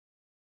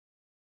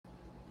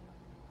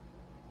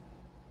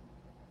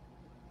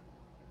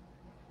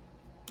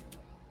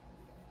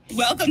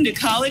Welcome to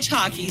College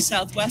Hockey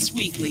Southwest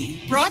Weekly,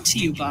 brought to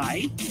you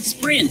by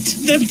Sprint,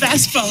 the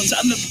best phones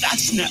on the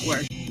best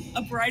network.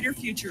 A brighter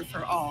future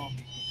for all.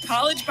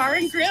 College Bar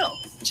and Grill.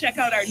 Check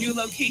out our new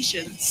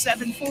location,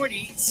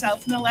 740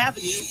 South Mill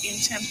Avenue in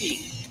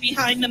Tempe.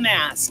 Behind the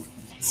Mask.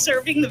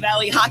 Serving the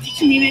Valley hockey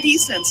community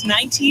since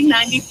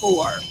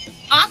 1994.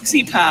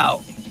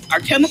 OxyPow. Our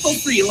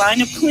chemical-free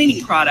line of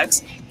cleaning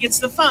products gets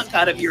the funk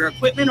out of your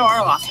equipment or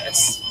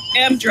office.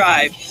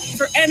 M-Drive.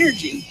 For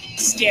energy,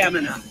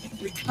 stamina,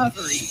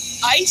 recovery.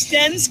 Ice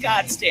Den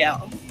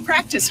Scottsdale.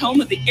 Practice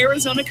home of the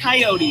Arizona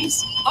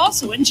Coyotes.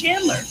 Also in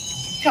Chandler.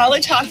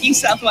 College Hockey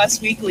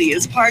Southwest Weekly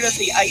is part of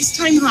the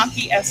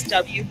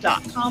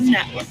IcetimeHockeySW.com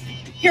network.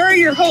 Here are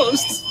your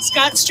hosts,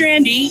 Scott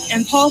Strandy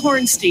and Paul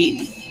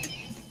Hornstein.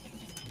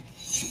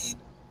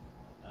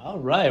 All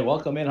right,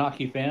 welcome in,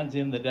 hockey fans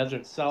in the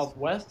Desert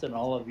Southwest, and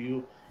all of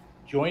you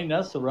joining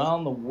us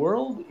around the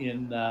world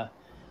in the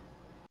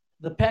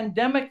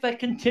pandemic that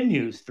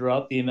continues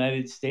throughout the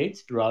United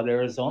States, throughout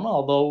Arizona.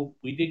 Although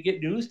we did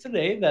get news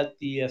today that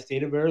the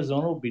state of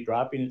Arizona will be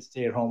dropping its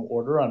stay-at-home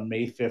order on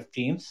May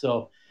 15th.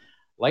 So,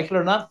 like it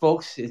or not,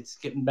 folks, it's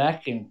getting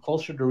back and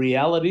closer to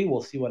reality.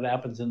 We'll see what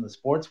happens in the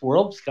sports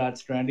world. Scott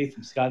Strandy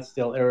from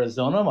Scottsdale,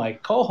 Arizona. My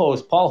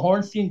co-host, Paul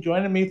Hornstein,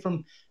 joining me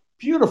from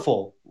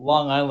beautiful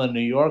Long Island, New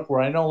York, where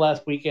I know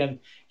last weekend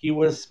he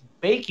was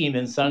baking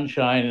in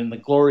sunshine in the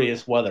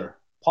glorious weather.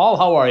 Paul,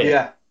 how are you?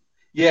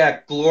 Yeah,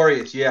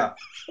 glorious. Yeah.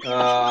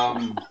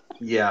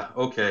 Yeah,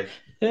 okay.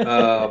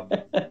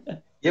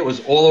 It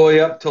was all the way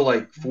up to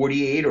like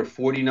 48 or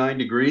 49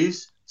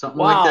 degrees, something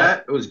like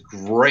that. It was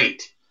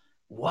great.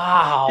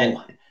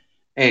 Wow.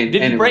 And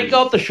did you break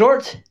out the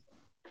shorts?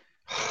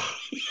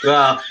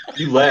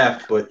 You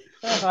laughed, but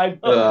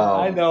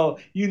I know.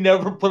 You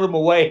never put them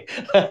away.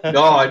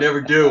 No, I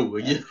never do.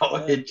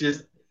 It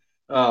just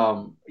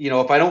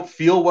if I don't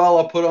feel well,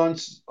 I'll put on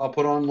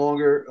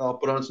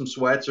some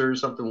sweats or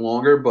something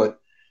longer, but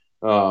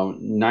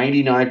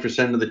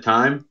 99% of the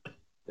time,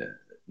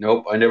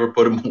 nope, I never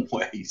put them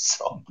away.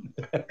 So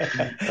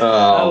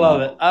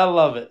I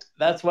love it.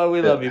 That's why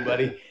we love you,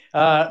 buddy.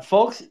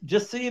 Folks,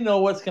 just so you know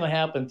what's going to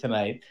happen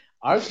tonight,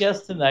 our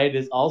guest tonight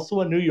is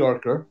also a New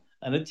Yorker,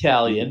 an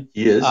Italian.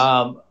 He is.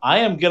 I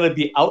am going to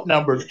be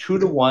outnumbered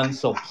 2-1,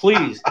 so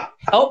please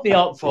help me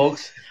out,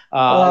 folks. We've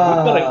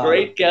got a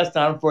great guest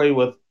on for you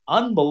with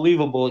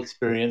unbelievable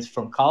experience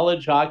from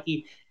college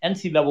hockey,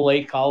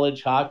 NCAA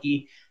college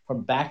hockey,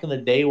 from back in the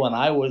day when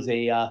I was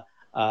a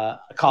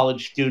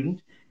college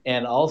student,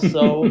 and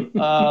also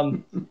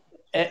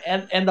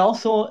and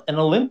also an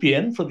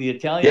Olympian for the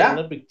Italian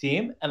Olympic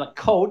team, and a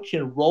coach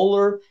in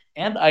roller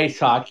and ice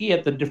hockey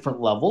at the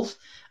different levels.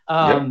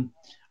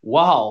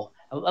 Wow.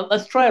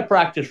 Let's try a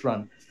practice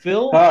run.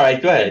 Phil. All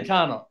right, go ahead.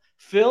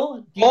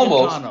 Phil DiGaetano.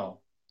 Almost.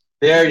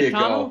 There you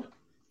go.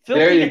 Phil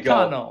there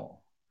DiGaetano.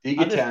 You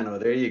go. DiGaetano.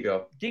 There you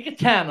go.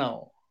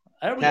 DiGaetano.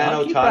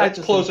 That's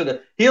closer to.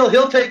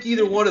 He'll take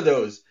either one of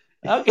those.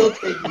 Okay. He'll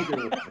take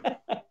either one.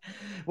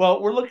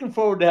 Well, we're looking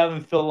forward to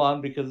having Phil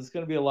on because it's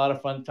going to be a lot of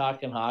fun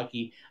talking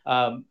hockey.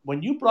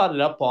 When you brought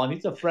it up, Paul, and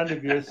he's a friend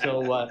of yours,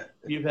 so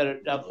you've had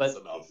it up. But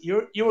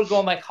you were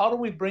going like, how do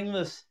we bring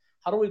this?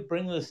 How do we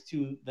bring this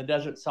to the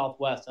Desert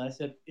Southwest? And I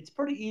said, it's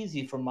pretty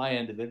easy from my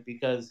end of it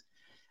because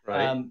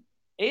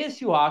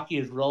ASU hockey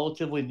is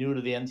relatively new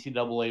to the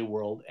NCAA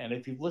world. And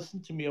if you've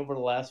listened to me over the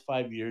last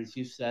 5 years,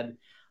 you said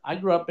I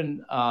grew up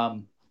in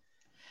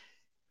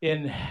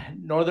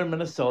northern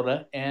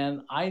Minnesota,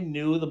 and I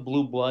knew the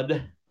blue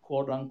blood,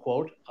 quote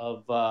unquote,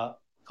 of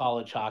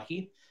college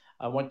hockey.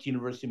 I went to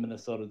University of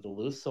Minnesota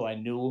Duluth, so I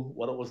knew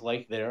what it was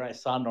like there. I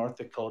saw North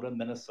Dakota,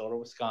 Minnesota,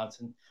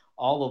 Wisconsin,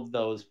 all of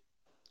those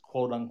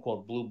quote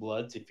unquote blue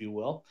bloods, if you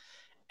will.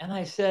 And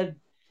I said,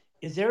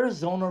 is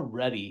Arizona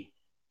ready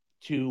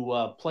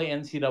to play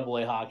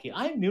NCAA hockey?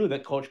 I knew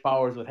that Coach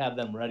Powers would have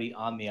them ready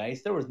on the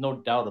ice. There was no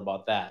doubt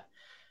about that.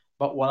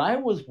 But what I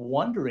was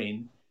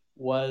wondering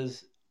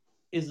was,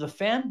 is the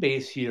fan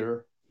base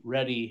here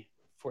ready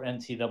for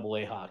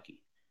NCAA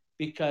hockey?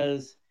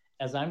 Because,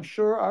 as I'm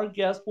sure our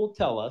guest will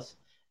tell us,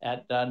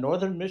 at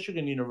Northern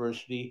Michigan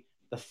University,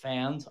 the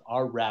fans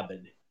are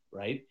rabid,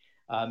 right?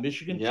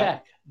 Michigan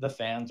Tech, the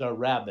fans are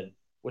rabid.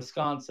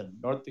 Wisconsin,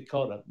 North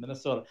Dakota,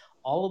 Minnesota,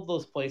 all of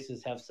those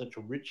places have such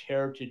a rich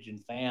heritage in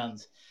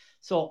fans.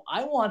 So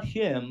I want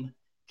him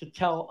to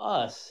tell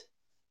us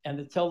and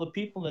to tell the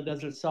people in the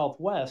Desert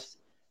Southwest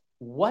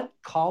what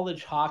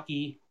college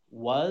hockey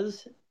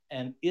was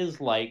and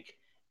is like,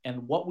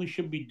 and what we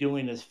should be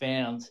doing as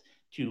fans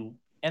to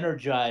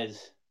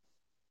energize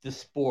the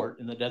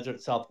sport in the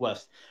Desert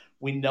Southwest.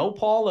 We know,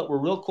 Paul, that we're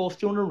real close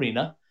to an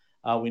arena.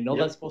 We know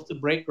that's supposed to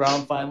break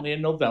ground finally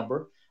in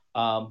November.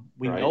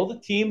 We know the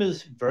team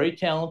is very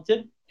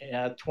talented,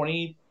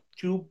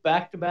 22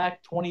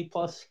 back-to-back,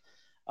 20-plus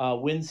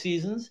win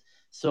seasons.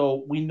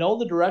 So we know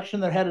the direction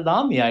they're headed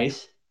on the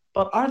ice,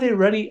 but are they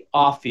ready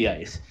off the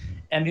ice?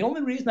 And the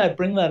only reason I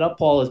bring that up,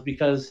 Paul, is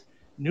because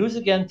news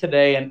again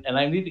today, and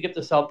I need to get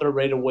this out there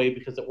right away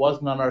because it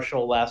wasn't on our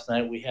show last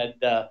night. We had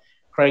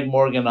Craig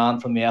Morgan on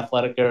from the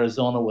Athletic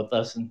Arizona with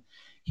us, and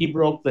he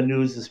broke the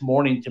news this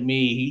morning to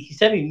me. He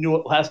said he knew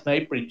it last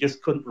night, but he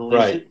just couldn't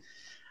release it.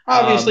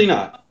 Obviously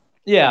not.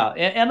 Yeah,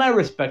 and I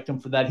respect him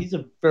for that. He's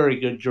a very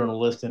good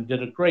journalist and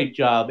did a great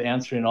job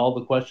answering all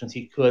the questions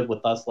he could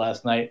with us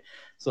last night.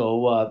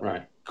 So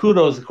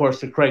kudos, of course,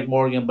 to Craig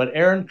Morgan. But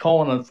Aaron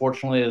Cohen,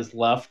 unfortunately, has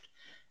left.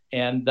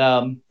 And,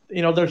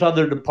 there's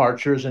other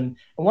departures. And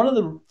one of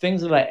the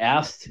things that I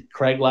asked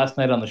Craig last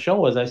night on the show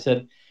was I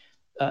said,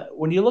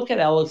 when you look at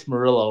Alex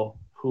Murillo,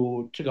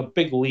 who took a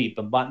big leap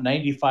and bought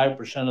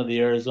 95% of the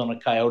Arizona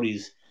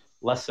Coyotes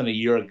less than a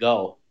year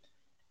ago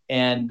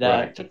and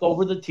took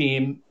over the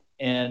team.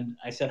 And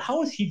I said,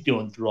 how is he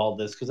doing through all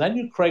this? Because I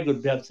knew Craig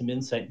would have some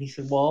insight. And he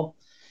said,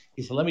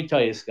 let me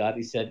tell you, Scott,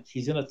 he said,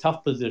 he's in a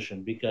tough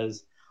position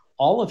because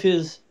all of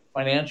his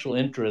financial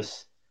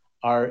interests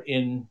are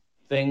in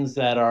things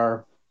that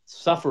are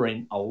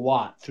suffering a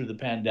lot through the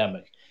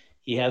pandemic.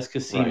 He has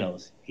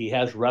casinos, he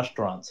has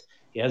restaurants,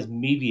 he has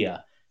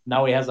media.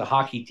 Now he has a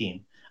hockey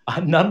team.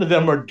 None of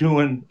them are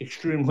doing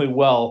extremely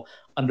well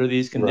under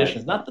these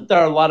conditions. Not that there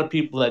are a lot of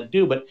people that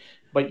do,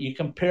 but you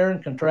compare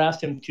and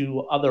contrast him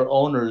to other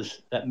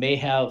owners that may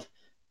have,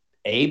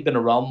 A, been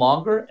around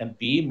longer, and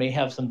B, may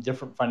have some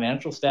different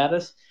financial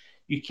status.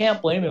 You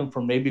can't blame him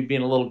for maybe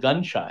being a little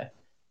gun shy.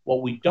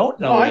 What we don't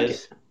know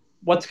is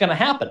what's going to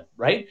happen,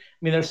 right? I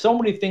mean, there's so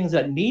many things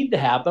that need to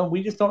happen.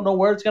 We just don't know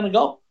where it's going to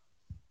go.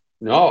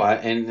 No,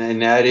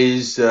 and that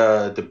is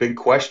the big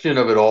question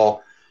of it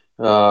all.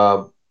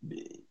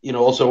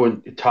 Also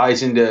it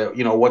ties into,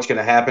 what's going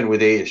to happen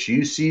with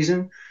ASU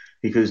season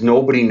because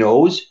nobody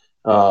knows.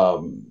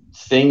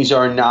 Things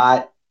are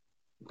not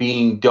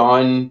being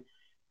done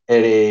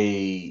at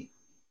a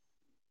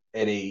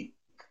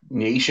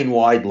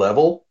nationwide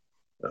level.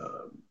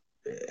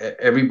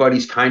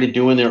 Everybody's kind of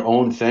doing their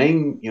own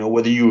thing.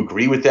 Whether you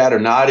agree with that or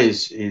not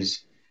is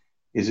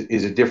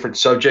a different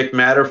subject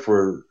matter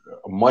for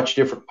a much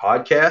different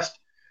podcast.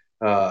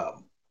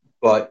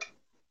 But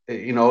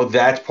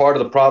that's part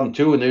of the problem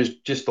too. And there's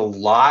just a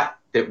lot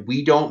that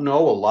we don't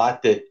know, a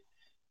lot that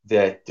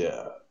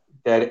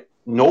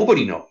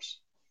nobody knows.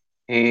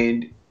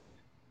 And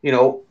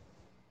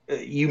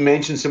you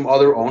mentioned some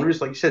other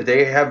owners, like you said,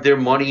 they have their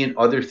money in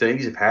other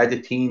things. Have had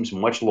the teams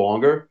much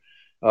longer,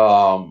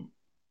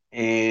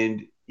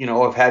 and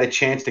have had a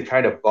chance to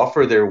kind of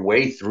buffer their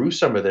way through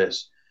some of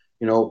this.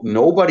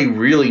 Nobody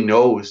really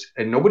knows,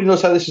 and nobody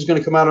knows how this is going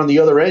to come out on the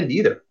other end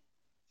either.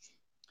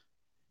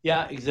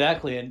 Yeah,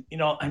 exactly. And,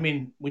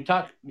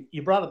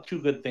 you brought up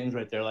two good things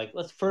right there. Like,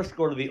 let's first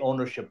go to the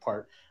ownership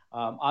part.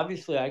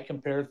 Obviously, I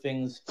compare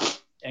things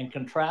and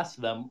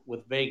contrast them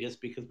with Vegas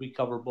because we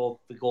cover both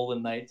the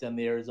Golden Knights and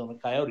the Arizona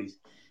Coyotes.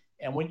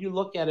 And when you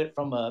look at it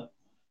from a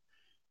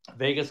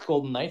Vegas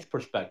Golden Knights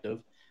perspective,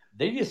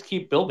 they just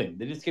keep building.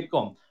 They just keep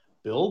going,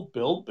 build.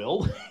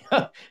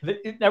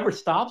 It never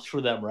stops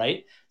for them,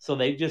 right? So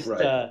they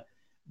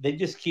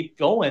just keep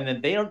going,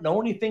 and they don't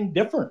know anything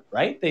different,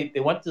 right? They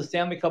went to the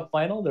Stanley Cup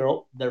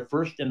final, their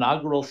first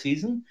inaugural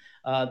season.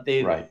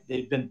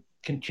 They've been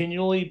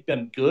continually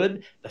been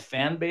good. The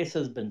fan base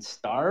has been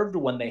starved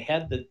when they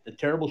had the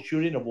terrible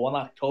shooting of 1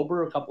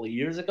 October a couple of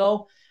years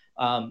ago.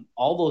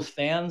 All those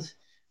fans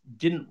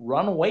didn't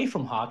run away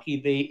from hockey.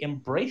 They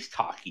embraced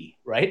hockey,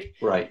 right?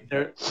 Right.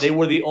 They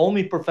were the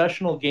only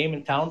professional game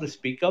in town to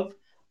speak of,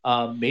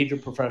 major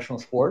professional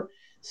sport.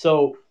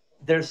 So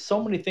there's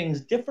so many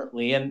things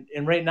differently. And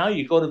right now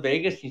you go to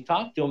Vegas, you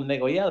talk to them, and they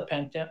go, yeah,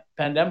 the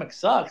pandemic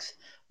sucks,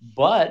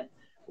 but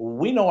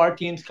we know our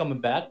team's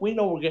coming back. We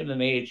know we're getting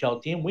an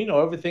AHL team. We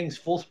know everything's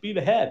full speed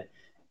ahead.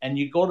 And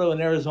you go to an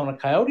Arizona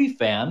Coyote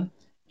fan,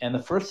 and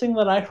the first thing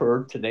that I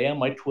heard today on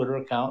my Twitter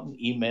account and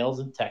emails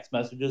and text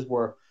messages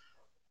were,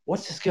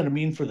 what's this going to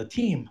mean for the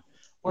team?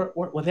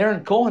 With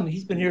Aaron Cohen,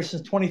 he's been here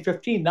since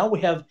 2015. Now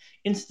we have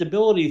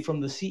instability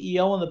from the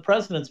CEO and the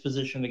president's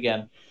position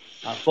again.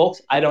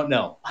 Folks, I don't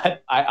know.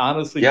 I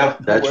honestly don't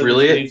know that's where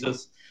really this leaves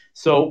us.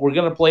 So we're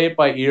going to play it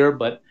by ear.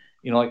 But,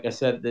 like I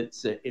said,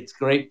 it's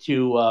great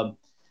to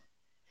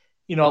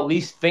at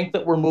least think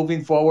that we're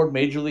moving forward.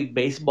 Major League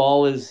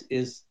Baseball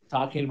is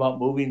talking about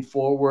moving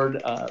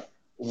forward.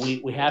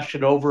 We hashed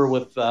it over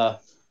with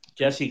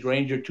Jesse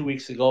Granger 2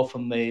 weeks ago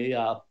from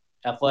the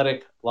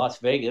Athletic Las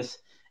Vegas.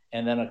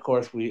 And then, of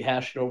course, we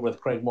hashed it over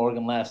with Craig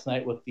Morgan last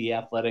night with the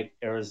Athletic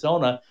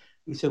Arizona.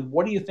 We said,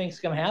 what do you think is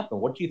going to happen?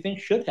 What do you think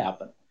should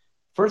happen?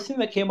 First thing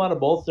that came out of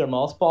both their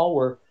mouths, Paul,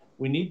 were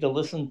we need to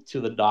listen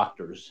to the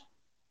doctors.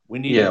 We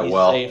need to be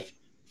safe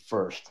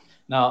first.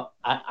 Now,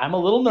 I'm a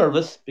little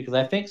nervous because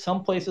I think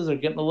some places are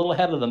getting a little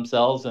ahead of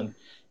themselves and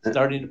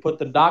starting to put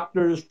the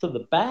doctors to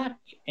the back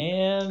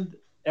and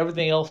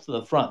everything else to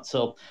the front.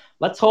 So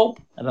let's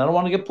hope, and I don't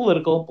want to get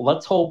political, but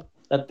let's hope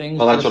that things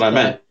that's what I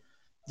meant.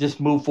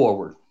 Just move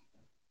forward.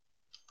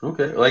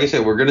 Okay. Like I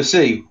said, we're going to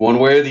see one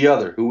way or the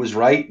other who was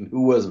right and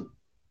who wasn't.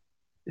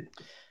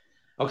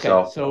 Okay.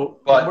 So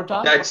we're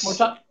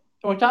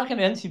talking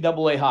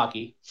NCAA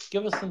hockey.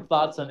 Give us some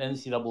thoughts on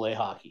NCAA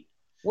hockey.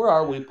 Where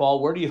are we,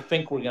 Paul? Where do you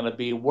think we're going to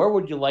be? Where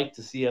would you like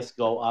to see us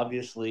go?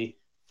 Obviously,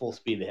 full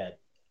speed ahead.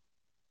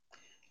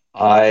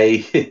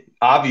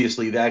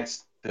 Obviously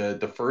that's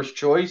the first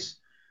choice.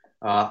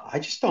 I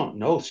just don't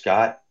know,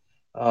 Scott.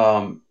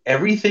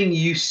 Everything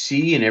you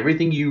see and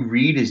everything you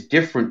read is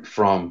different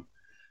from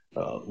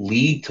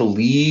league to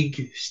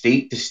league,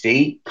 state to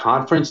state,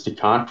 conference to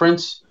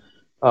conference.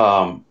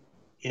 Um,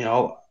 you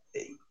know,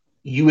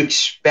 you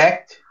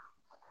expect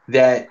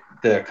that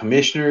the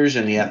commissioners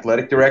and the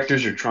athletic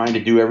directors are trying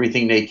to do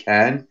everything they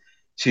can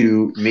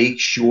to make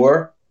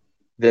sure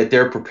that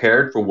they're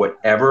prepared for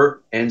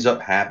whatever ends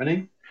up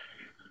happening.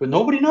 But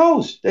nobody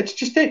knows. That's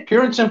just it,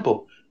 pure and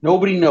simple.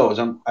 Nobody knows.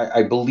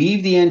 I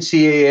believe the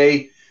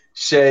NCAA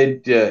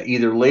said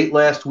either late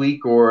last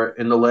week or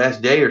in the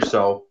last day or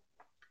so,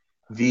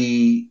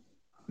 they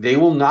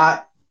will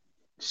not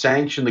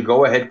sanction the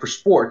go ahead for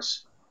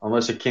sports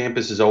unless a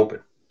campus is open.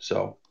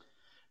 So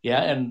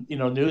Yeah, and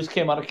news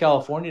came out of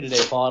California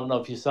today, Paul. I don't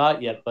know if you saw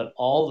it yet, but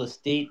all the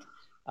state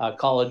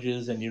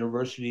colleges and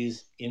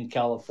universities in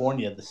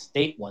California, the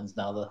state ones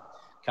now, the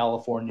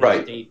California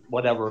right. state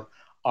whatever,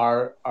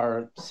 are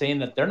saying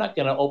that they're not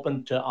going to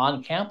open to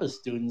on-campus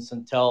students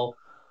until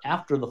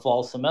after the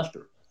fall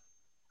semester.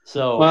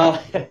 So,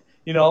 well, there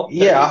you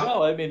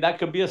go. I mean, that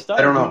could be a start.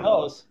 I don't know. Who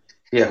knows?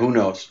 Yeah, who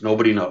knows?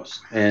 Nobody knows.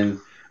 And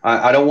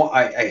I don't want.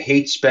 I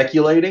hate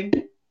speculating.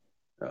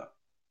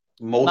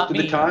 Most Not of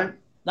me. the time.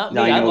 Not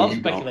me. I love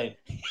speculating.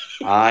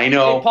 I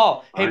know. Hey,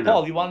 Paul.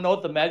 Paul, do you want to know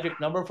what the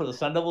magic number for the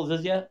Sun Devils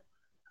is yet?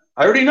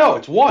 I already know.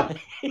 It's 1.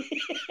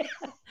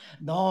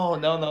 No.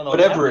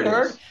 Whatever it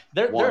is.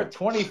 They're a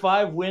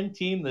 25-win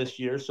team this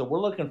year, so we're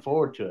looking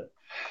forward to it.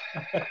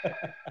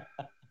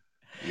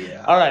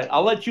 Yeah. All right.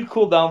 I'll let you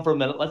cool down for a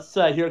minute. Let's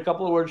hear a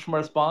couple of words from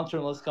our sponsor,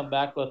 and let's come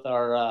back with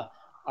our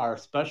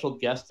special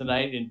guest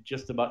tonight in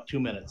just about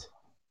 2 minutes.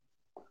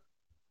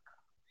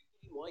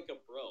 Like a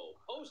pro,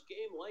 post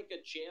game like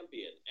a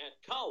champion at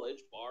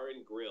College Bar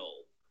and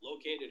Grill.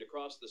 Located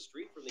across the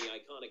street from the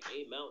iconic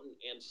A Mountain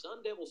and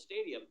Sun Devil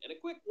Stadium and a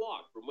quick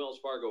walk from Wells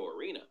Fargo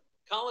Arena,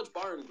 College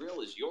Bar and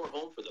Grill is your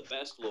home for the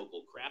best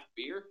local craft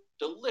beer,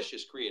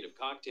 delicious creative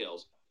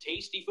cocktails,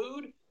 tasty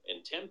food,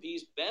 and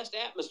Tempe's best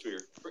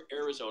atmosphere for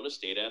Arizona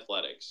State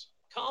athletics.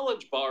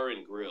 College Bar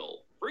and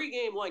Grill.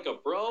 Pre-game like a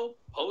pro,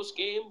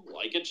 post-game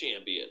like a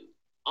champion.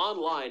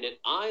 Online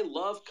at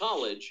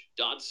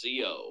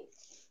ilovecollege.co.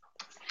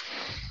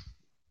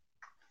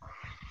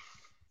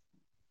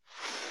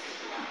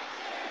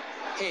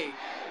 Hey,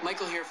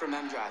 Michael here from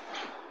M-Drive.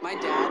 My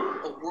dad,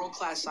 a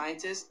world-class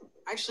scientist,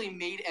 actually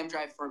made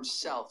M-Drive for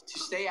himself to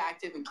stay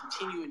active and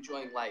continue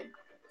enjoying life.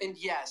 And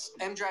yes,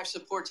 M-Drive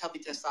supports healthy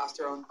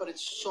testosterone, but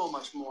it's so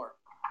much more.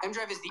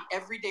 M-Drive is the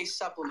everyday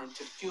supplement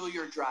to fuel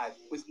your drive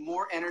with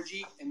more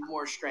energy and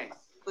more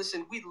strength.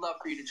 Listen, we'd love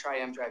for you to try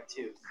M-Drive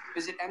too.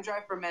 Visit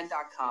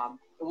mdriveformen.com and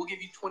we'll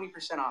give you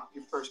 20% off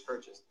your first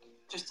purchase.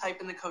 Just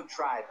type in the code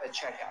DRIVE at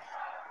checkout.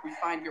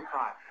 Refine your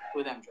prime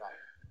with M-Drive.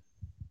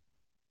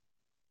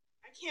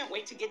 I can't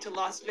wait to get to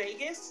Las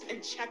Vegas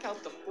and check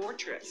out the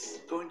Fortress.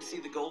 Going to see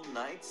the Golden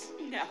Knights?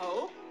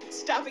 No,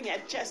 stopping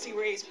at Jesse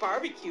Ray's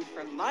Barbecue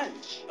for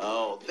lunch.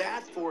 Oh,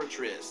 that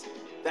Fortress.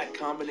 That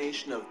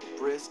combination of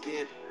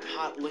brisket,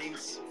 hot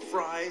links,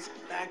 fries,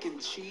 mac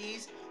and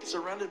cheese,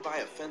 surrounded by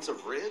a fence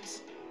of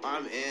ribs?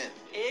 I'm in.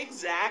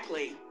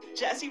 Exactly.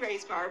 Jesse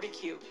Ray's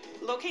Barbecue,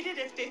 located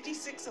at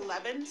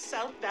 5611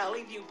 South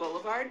Valley View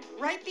Boulevard,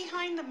 right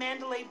behind the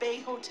Mandalay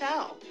Bay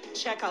Hotel.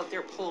 Check out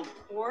their pulled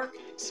pork,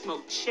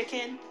 smoked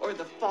chicken, or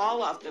the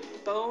fall off the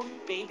bone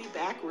baby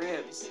back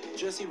ribs.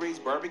 Jesse Ray's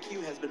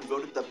Barbecue has been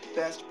voted the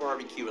best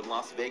barbecue in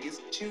Las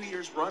Vegas 2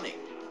 years running.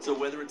 So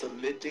whether it's a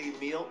midday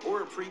meal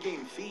or a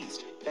pregame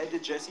feast, head to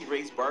Jesse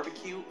Ray's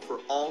Barbecue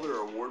for all their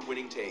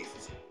award-winning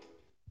tastes.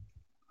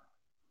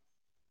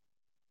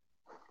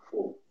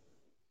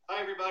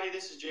 Hi everybody,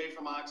 this is Jay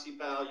from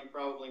OxyPal. You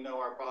probably know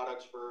our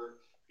products for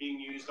being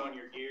used on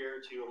your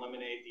gear to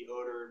eliminate the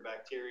odor and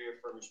bacteria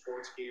from your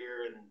sports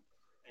gear and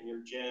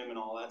your gym and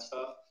all that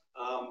stuff.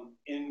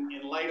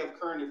 In light of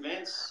current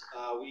events,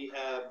 we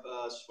have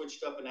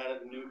switched up and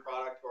added a new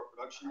product to our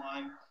production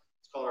line.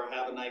 It's called our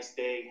Have a Nice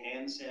Day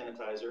hand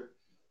sanitizer.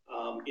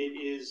 It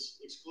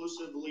is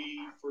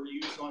exclusively for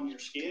use on your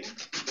skin,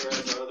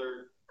 whereas our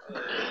other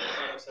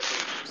products have been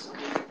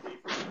exclusively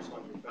for use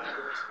on your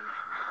fabrics and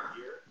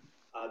gear.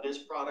 This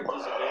product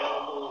is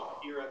available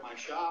here at my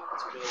shop.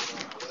 It's available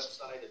on our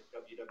website at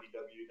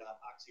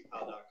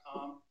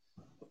www.oxypal.com.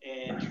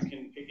 And you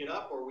can pick it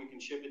up or we can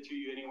ship it to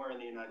you anywhere in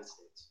the United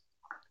States.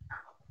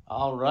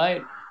 All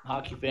right,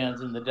 hockey fans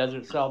in the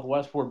Desert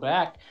Southwest, we're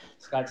back.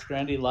 Scott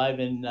Strandy live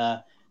in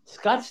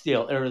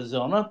Scottsdale,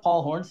 Arizona.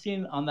 Paul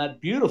Hornstein on that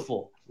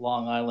beautiful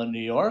Long Island, New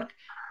York.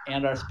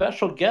 And our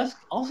special guest,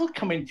 also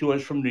coming to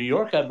us from New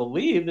York, I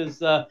believe, is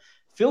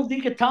Phil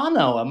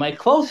DiGaetano. Am I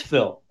close,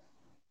 Phil?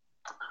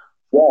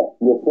 Yeah,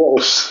 you're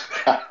close.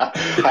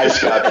 Hi,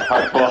 Scott.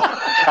 Hi, Paul.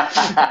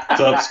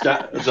 What's up,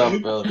 Scott? What's up,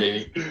 Phil,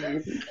 baby?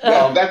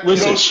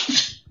 Listen,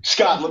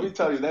 Scott, let me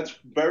tell you, that's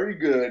very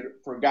good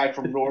for a guy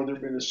from northern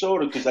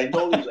Minnesota because I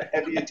know there's a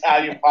heavy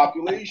Italian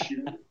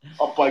population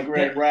up by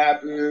Grand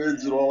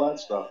Rapids and all that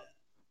stuff.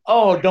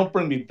 Oh, don't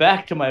bring me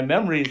back to my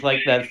memories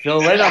like that,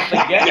 Phil. Right off the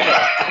get-go.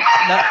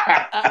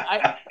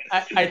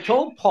 I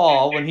told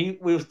Paul when he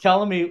was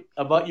telling me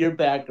about your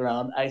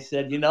background, I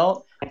said,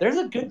 there's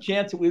a good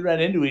chance that we ran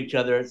into each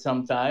other at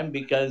some time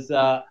because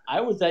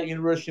I was at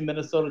University of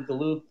Minnesota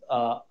Duluth,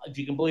 if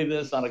you can believe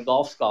this, on a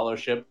golf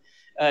scholarship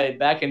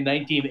back in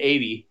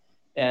 1980.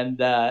 And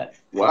hung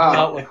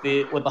out with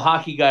the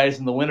hockey guys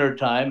in the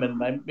wintertime,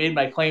 and I made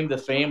my claim to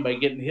fame by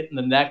getting hit in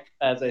the neck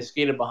as I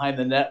skated behind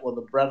the net with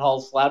a Brett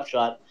Hull slap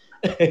shot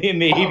in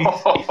the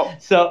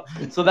 80s.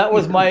 So that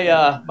was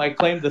my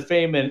claim to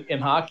fame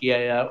in hockey.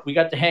 We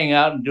got to hang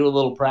out and do a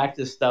little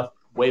practice stuff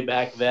way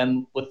back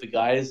then with the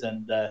guys.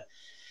 And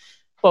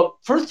but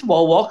first of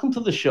all, welcome to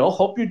the show.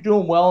 Hope you're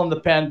doing well in the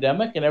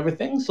pandemic and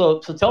everything. So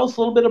tell us a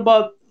little bit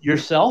about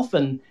yourself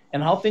and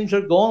how things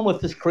are going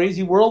with this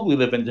crazy world we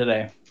live in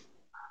today.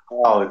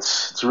 Oh,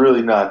 it's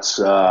really nuts.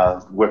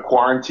 We're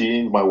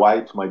quarantined. My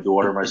wife, my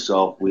daughter,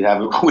 myself. We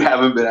haven't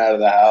been out of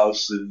the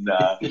house, and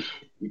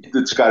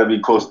it's got to be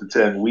close to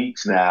 10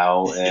 weeks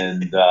now.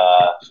 And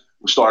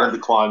we're starting to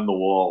climb the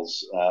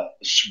walls,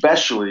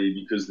 especially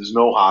because there's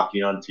no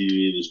hockey on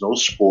TV. There's no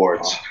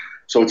sports,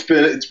 so it's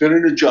been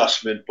an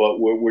adjustment, but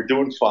we're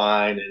doing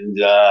fine,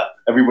 and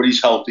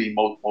everybody's healthy.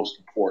 Most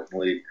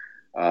importantly.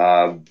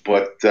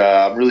 But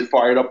I'm really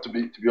fired up to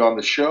be on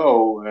the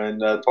show and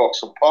talk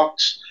some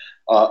pucks.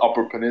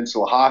 Upper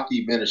Peninsula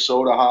hockey,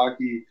 Minnesota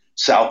hockey,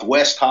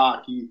 Southwest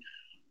hockey.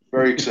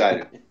 Very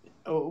excited.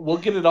 We'll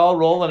get it all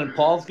rolling, and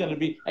Paul's going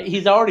to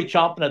he's already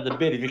chomping at the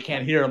bit. If you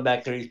can't hear him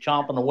back there, he's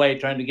chomping away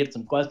trying to get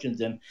some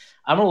questions in.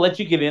 I'm going to let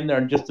you get in there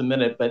in just a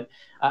minute, but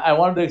I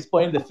wanted to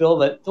explain to Phil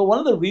that, Phil, one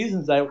of the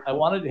reasons I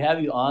wanted to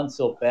have you on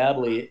so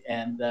badly,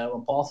 and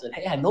when Paul said,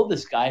 hey, I know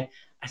this guy,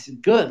 I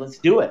said, good, let's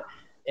do it.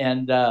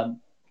 And,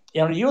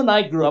 you and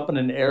I grew up in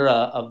an era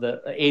of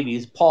the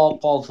 80s.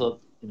 Paul's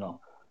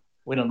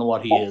we don't know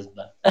what he is,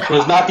 but it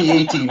was not the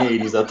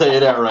 1880s. I'll tell you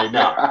that right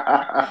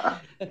now.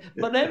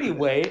 But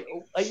anyway,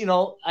 I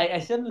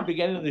said in the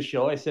beginning of the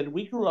show, I said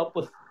we grew up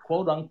with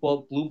quote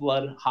unquote blue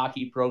blood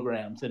hockey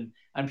programs, and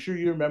I'm sure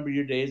you remember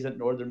your days at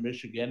Northern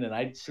Michigan, and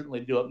I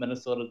certainly do at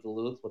Minnesota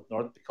Duluth with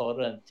North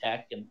Dakota and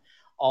Tech and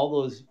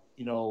all those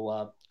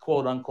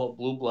quote unquote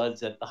blue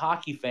bloods. That the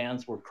hockey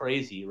fans were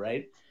crazy,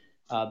 right?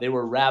 They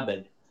were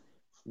rabid.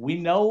 We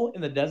know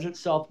in the Desert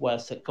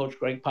Southwest that Coach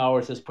Greg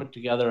Powers has put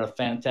together a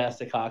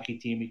fantastic hockey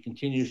team. He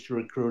continues to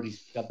recruit.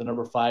 He's got the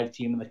number 5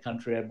 team in the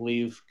country, I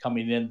believe,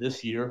 coming in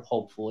this year,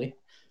 hopefully,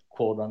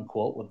 quote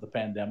unquote, with the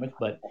pandemic.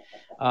 But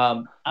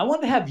I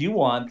want to have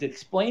you on to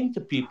explain to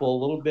people a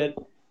little bit,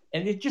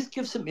 and it just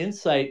gives some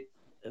insight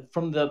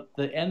from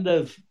the end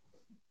of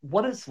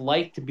what it's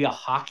like to be a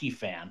hockey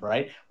fan,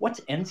 right? What's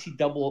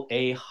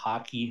NCAA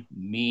hockey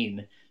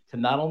mean to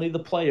not only the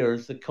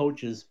players, the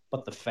coaches,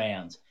 but the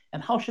fans?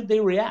 And how should they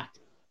react?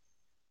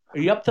 Are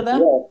you up to that?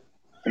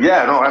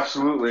 Yeah, no,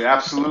 absolutely.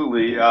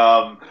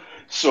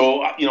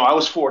 So, I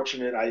was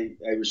fortunate. I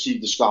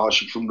received a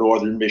scholarship from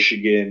Northern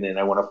Michigan, and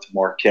I went up to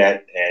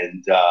Marquette.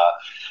 And,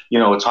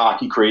 it's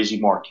hockey crazy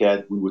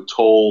Marquette. We were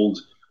told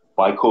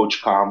by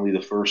Coach Comley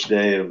the first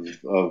day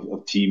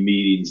of team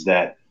meetings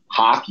that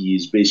hockey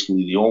is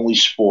basically the only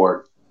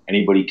sport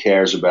anybody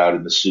cares about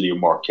in the city of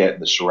Marquette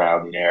and the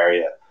surrounding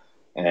area.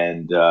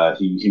 And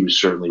he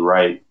was certainly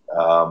right.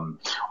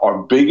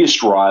 Our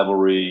biggest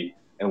rivalry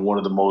and one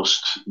of the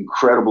most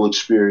incredible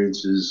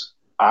experiences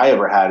I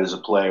ever had as a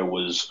player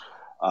was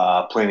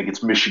playing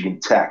against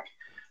Michigan Tech.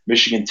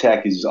 Michigan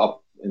Tech is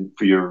up, and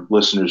for your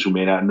listeners who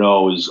may not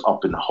know, is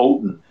up in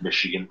Houghton,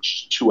 Michigan,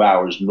 which is 2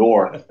 hours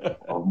north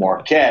of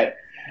Marquette.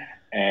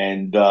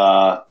 And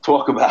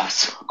talk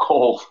about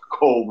cold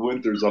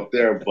winters up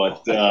there,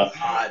 but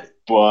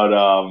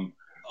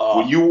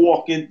when you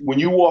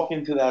walk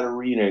into that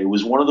arena, it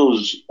was one of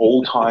those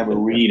old time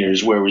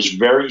arenas where it was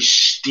very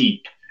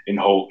steep in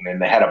Houghton,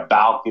 and they had a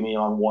balcony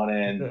on one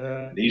end.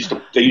 They used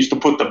to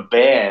put the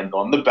band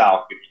on the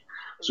balcony,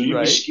 so you'd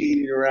be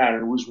skating around.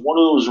 And it was one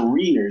of those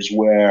arenas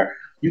where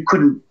you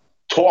couldn't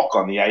talk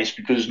on the ice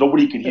because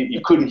nobody could hear.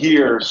 You couldn't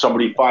hear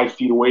somebody 5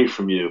 feet away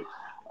from you.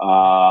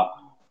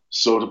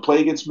 So to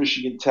play against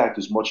Michigan Tech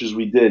as much as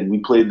we did, we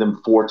played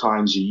them 4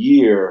 times a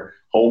year.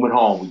 Home and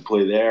home. We'd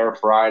play there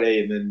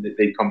Friday, and then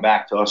they'd come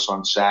back to us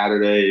on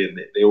Saturday, and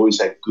they always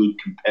had good,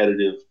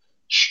 competitive,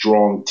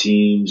 strong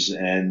teams,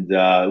 and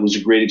it was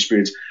a great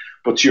experience.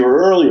 But to your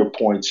earlier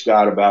point,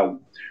 Scott,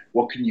 about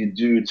what can you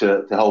do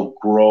to help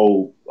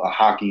grow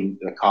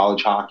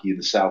college hockey in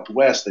the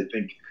Southwest, I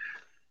think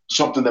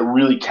something that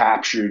really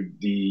captured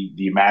the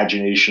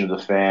imagination of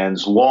the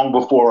fans long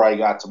before I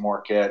got to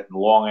Marquette and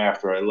long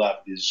after I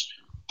left is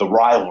the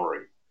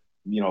rivalry.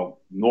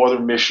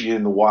 Northern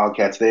Michigan, the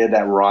Wildcats, they had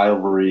that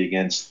rivalry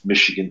against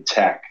Michigan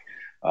Tech.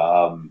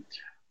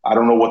 I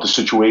don't know what the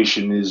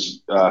situation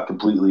is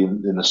completely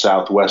in the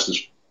Southwest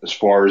as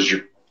far as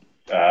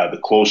the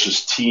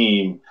closest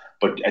team,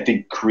 but I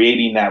think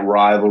creating that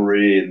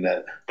rivalry and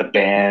the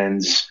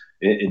bands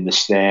in the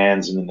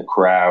stands and in the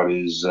crowd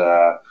is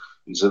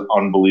an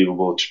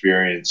unbelievable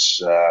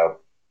experience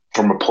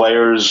from a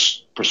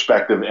player's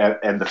perspective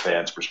and the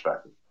fans'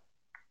 perspective.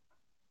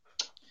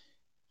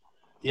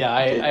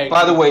 Yeah,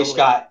 by the way,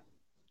 Scott,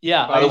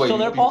 Yeah, By are the you way, still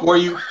there, Paul?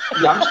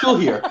 I'm still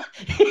here.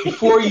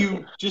 Before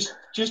you,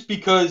 just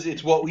because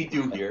it's what we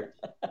do here,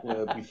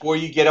 before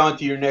you get on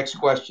to your next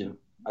question,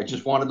 I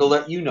just wanted to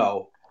let you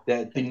know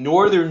that the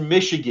Northern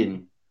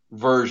Michigan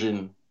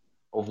version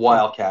of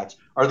Wildcats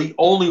are the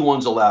only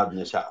ones allowed in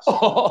this house.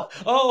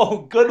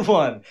 Good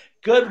one.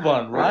 Good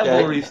one.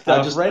 Rivalry Okay?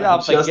 stuff right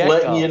off the just get-go.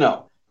 letting you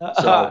know.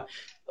 So,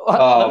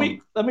 let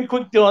me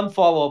quick do one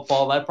follow-up,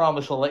 Paul. I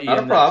promise I'll let you not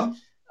in a problem.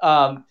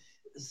 next.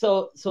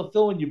 So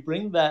Phil, when you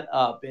bring that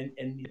up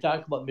and you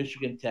talk about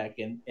Michigan Tech,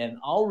 and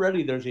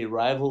already there's a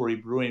rivalry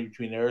brewing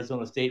between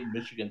Arizona State and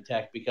Michigan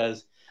Tech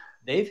because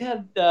they've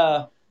had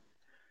 5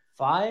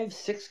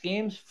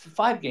 games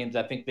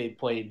I think they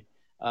played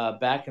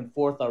back and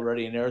forth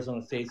already in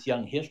Arizona State's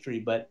young history.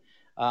 But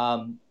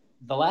the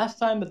last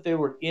time that they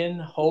were in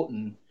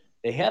Houghton,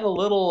 they had a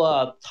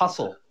little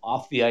tussle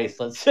off the ice,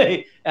 let's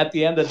say, at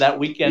the end of that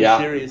weekend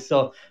series.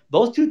 So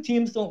those two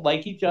teams don't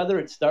like each other.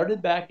 It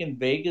started back in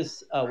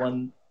Vegas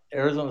when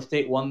Arizona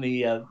State won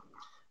the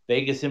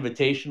Vegas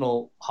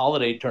Invitational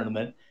Holiday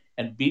Tournament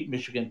and beat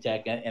Michigan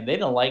Tech, and they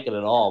don't like it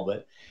at all.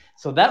 But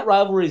so that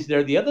rivalry is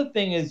there. The other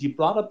thing is you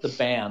brought up the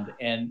band,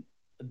 and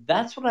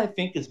that's what I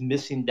think is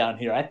missing down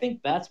here. I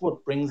think that's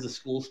what brings the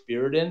school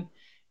spirit in,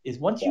 is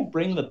once you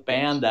bring the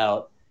band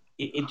out,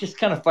 it just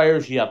kind of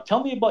fires you up.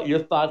 Tell me about your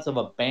thoughts of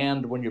a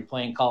band when you're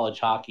playing college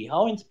hockey.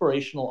 How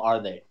inspirational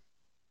are they?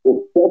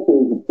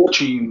 It's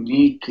such a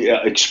unique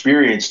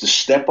experience to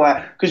step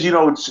out because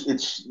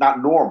it's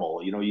not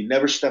normal. You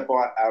never step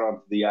out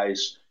onto the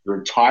ice your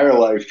entire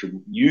life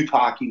from youth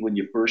hockey when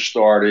you first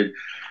started,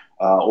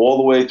 all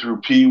the way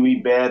through Pee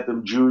Wee,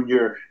 Bantam,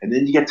 Junior, and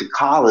then you get to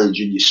college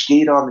and you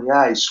skate on the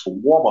ice for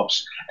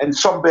warm-ups. And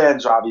some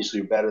bands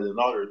obviously are better than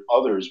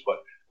others,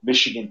 but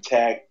Michigan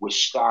Tech,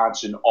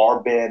 Wisconsin,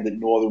 our band at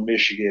Northern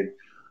Michigan.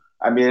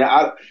 I mean,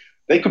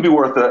 they could be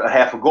worth a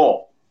half a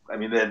goal. I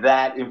mean, they're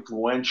that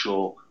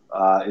influential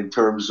in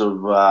terms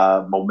of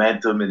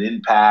momentum and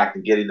impact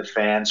and getting the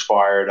fans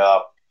fired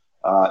up.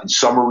 In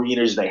some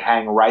arenas, they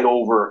hang right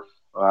over,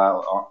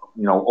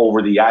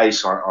 over the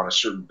ice on a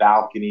certain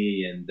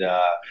balcony, and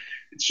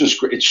it's just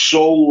great. It's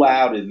so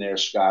loud in there,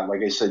 Scott.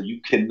 Like I said, you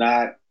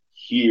cannot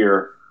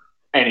hear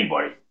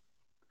anybody.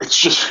 It's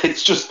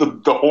just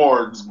the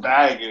horns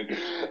banging,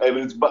 and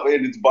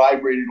it's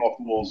vibrating off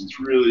the walls. It's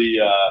really.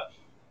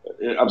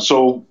 I'm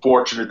so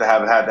fortunate to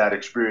have had that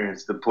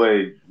experience to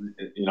play,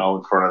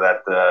 in front of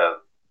that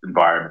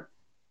environment.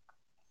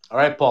 All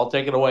right, Paul,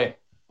 take it away.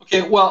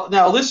 Okay, well,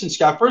 now listen,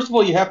 Scott. First of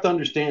all, you have to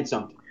understand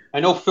something.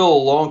 I know Phil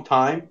a long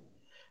time,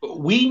 but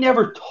we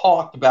never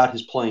talked about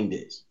his playing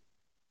days.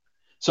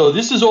 So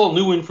this is all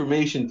new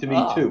information to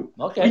me, too.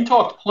 Okay. We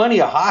talked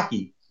plenty of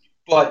hockey,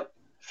 but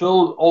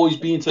Phil, always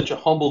being such a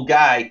humble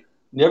guy,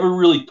 never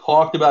really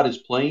talked about his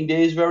playing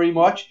days very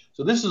much.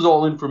 So this is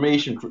all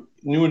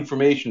new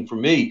information for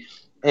me.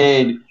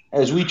 And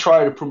as we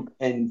try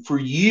and for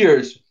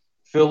years,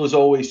 Phil has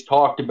always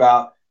talked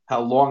about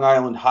how Long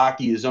Island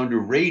hockey is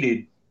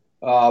underrated.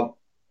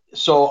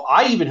 So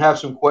I even have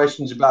some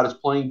questions about his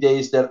playing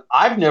days that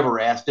I've never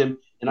asked him,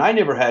 and I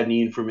never had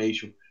any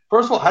information.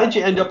 First of all, how did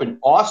you end up in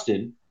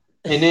Austin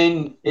and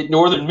then at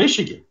Northern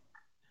Michigan?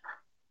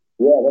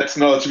 Yeah, that's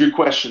a good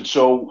question.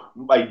 So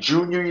my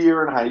junior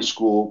year in high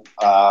school,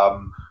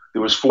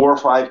 there was 4 or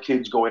 5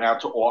 kids going out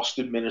to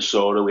Austin,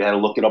 Minnesota. We had to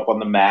look it up on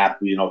the map,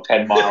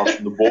 10 miles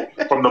from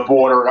the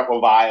border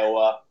of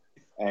Iowa.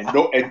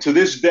 And to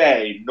this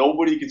day,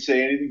 nobody can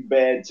say anything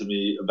bad to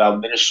me about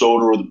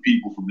Minnesota or the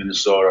people from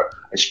Minnesota.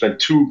 I spent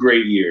 2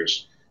 great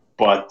years,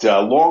 but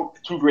 2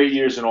 great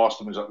years in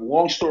Austin.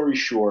 Long story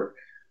short,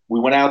 we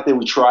went out there,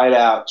 we tried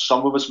out.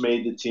 Some of us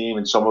made the team,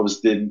 and some of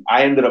us didn't.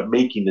 I ended up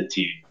making the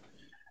team.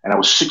 And I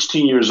was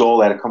 16 years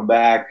old. I had to come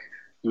back,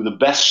 do the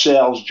best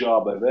sales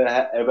job I've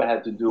ever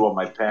had to do on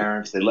my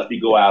parents. They let me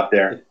go out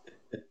there.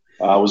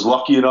 I was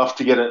lucky enough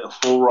to get a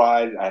full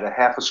ride. I had a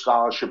half a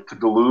scholarship to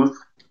Duluth.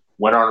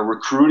 Went on a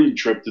recruiting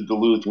trip to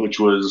Duluth, which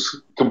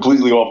was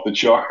completely off the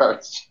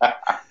charts. But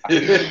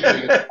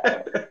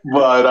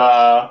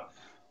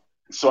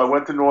so I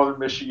went to Northern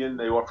Michigan.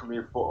 They offered me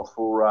a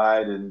full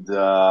ride, and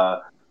I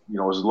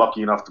was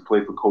lucky enough to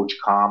play for Coach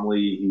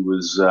Comley. He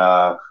was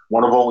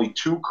one of only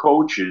 2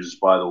 coaches,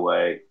 by the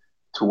way,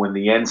 to win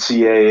the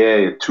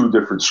NCAA at 2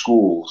 different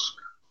schools,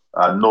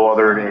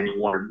 Northern and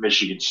one at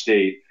Michigan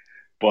State.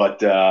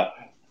 But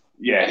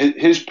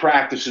his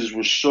practices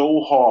were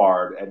so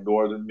hard at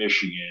Northern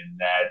Michigan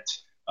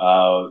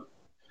that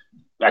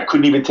I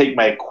couldn't even take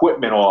my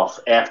equipment off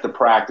after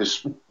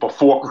practice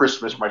before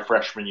Christmas my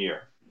freshman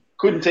year.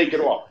 Couldn't take it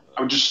off.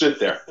 I would just sit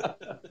there.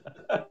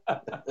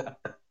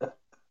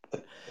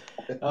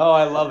 Oh,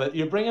 I love it.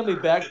 You're bringing me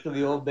back to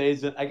the old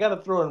days. And I got to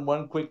throw in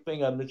one quick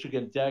thing on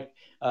Michigan Tech.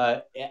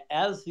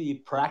 As the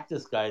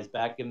practice guys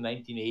back in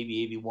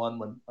 1980, 81,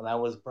 when I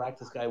was a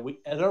practice guy,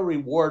 as a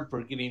reward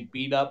for getting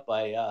beat up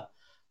by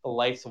the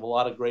likes of a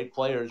lot of great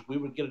players, we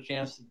would get a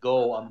chance to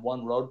go on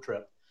one road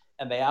trip.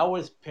 And they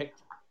always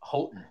picked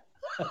Houghton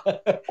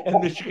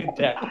and Michigan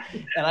Tech.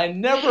 And I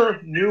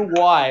never knew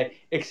why,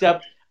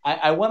 except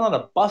I went on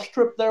a bus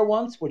trip there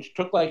once, which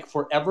took like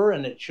forever,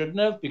 and it shouldn't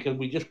have because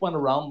we just went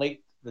around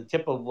the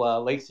tip of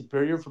Lake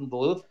Superior from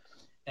Duluth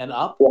and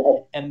up,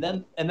 and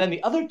then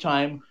the other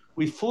time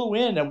we flew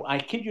in, and I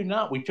kid you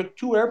not, we took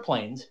 2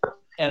 airplanes,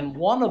 and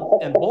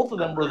both of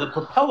them were the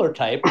propeller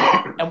type,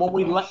 and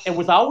when it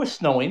was always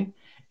snowing.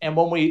 And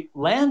when we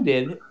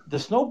landed, the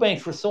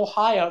snowbanks were so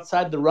high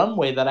outside the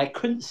runway that I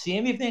couldn't see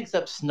anything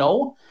except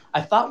snow.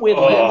 I thought we had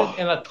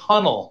landed in a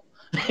tunnel.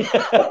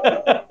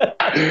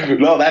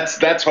 No,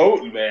 that's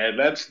Houghton, man.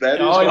 That is.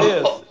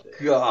 Oh,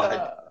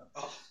 God.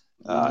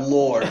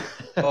 Lord.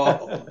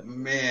 Oh,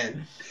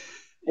 man.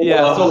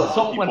 Yeah,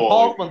 so when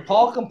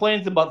Paul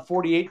complains about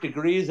 48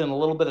 degrees and a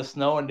little bit of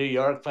snow in New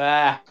York,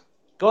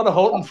 go to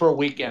Houghton for a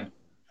weekend.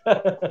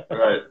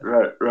 Right.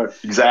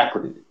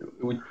 Exactly.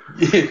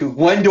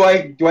 When do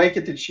I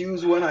get to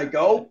choose when I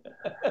go?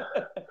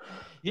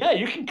 Yeah,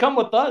 you can come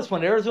with us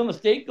when Arizona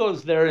State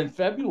goes there in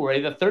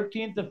February, the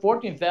 13th and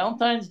 14th,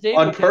 Valentine's Day.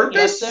 On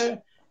purpose?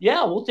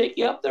 Yeah, we'll take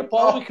you up there,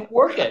 Paul. We can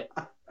work it.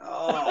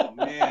 Oh,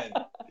 man.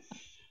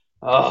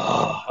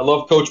 Oh, I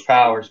love Coach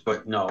Powers,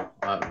 but no.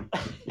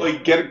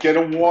 Get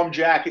a warm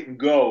jacket and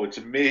go.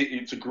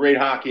 It's a great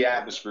hockey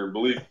atmosphere,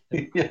 believe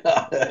me.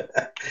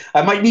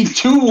 I might need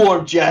 2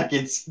 warm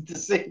jackets at the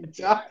same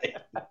time.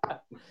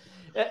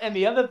 And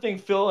the other thing,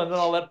 Phil, and then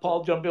I'll let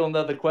Paul jump in on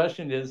another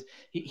question, is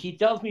he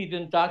tells me you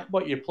didn't talk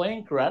about your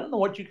playing career. I don't know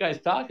what you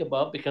guys talk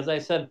about because I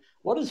said,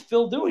 what does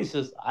Phil do? He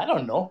says, I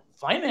don't know,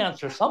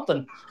 finance or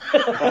something.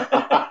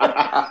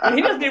 And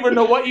he doesn't even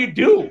know what you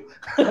do.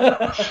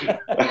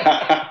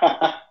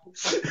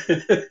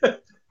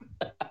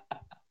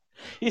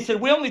 He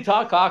said, we only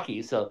talk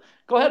hockey. So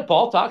go ahead,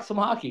 Paul, talk some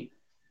hockey.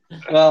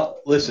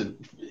 Well,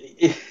 listen,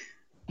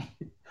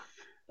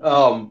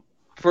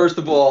 first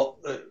of all,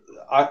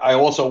 I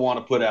also want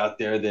to put out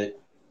there that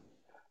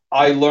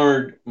I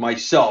learned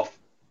myself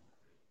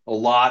a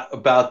lot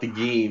about the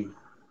game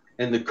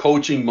and the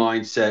coaching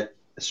mindset,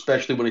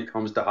 especially when it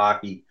comes to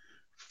hockey,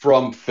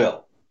 from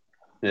Phil.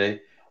 Okay,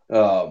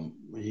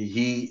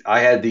 I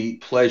had the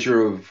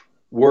pleasure of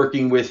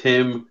working with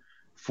him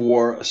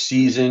for a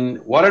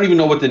season. Well, I don't even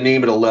know what the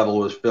name of the level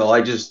was, Phil.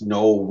 I just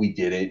know we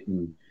did it.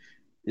 And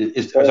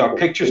is our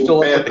picture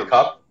still up with the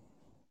cup?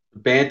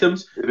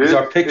 Bantams? Is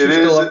our picture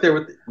still up there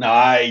with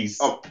nice?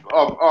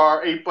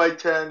 Our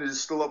 8x10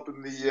 is still up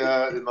in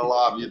the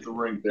lobby at the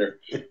rink there.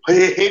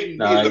 Hidden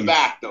in the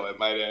back, though, I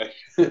might add.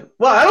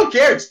 Well, I don't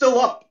care. It's still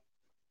up.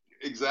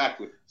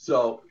 Exactly.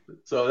 So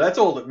that's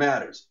all that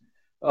matters.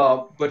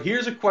 But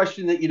here's a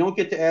question that you don't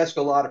get to ask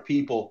a lot of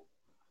people.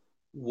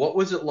 What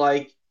was it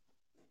like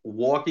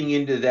walking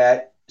into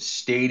that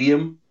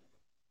stadium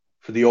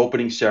for the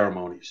opening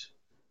ceremonies?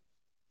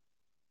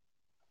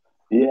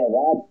 Yeah,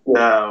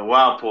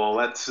 wow, Paul.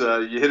 That's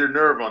you hit a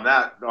nerve on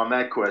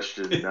that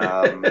question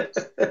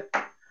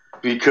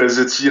because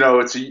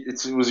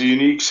it was a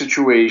unique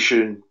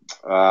situation.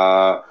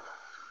 I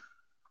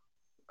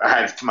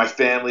had my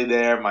family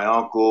there, my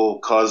uncle,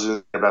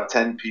 cousin, about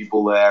 10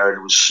 people there, and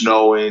it was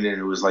snowing, and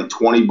it was like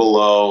 20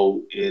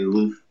 below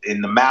in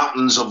the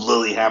mountains of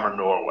Lillehammer,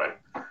 Norway.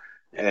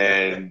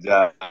 And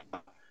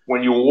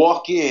when you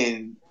walk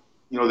in,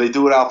 they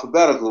do it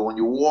alphabetical. When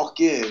you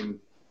walk in,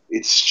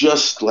 it's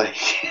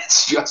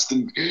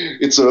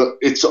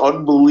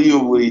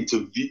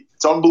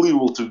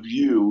unbelievable to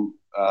view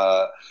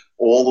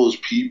all those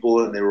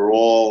people, and they were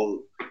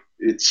all.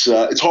 It's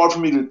hard for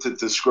me to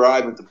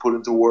describe and to put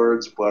into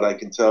words, but I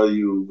can tell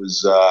you it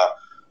was. I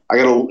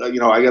got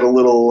a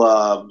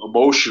little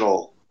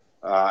emotional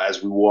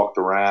as we walked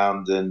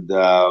around, and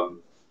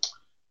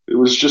it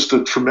was just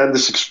a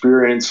tremendous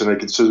experience, and I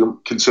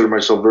consider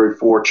myself very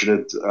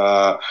fortunate.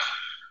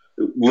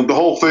 The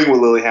whole thing with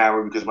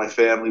Lillehammer, because my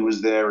family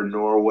was there in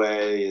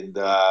Norway, and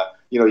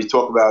you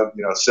talk about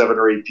 7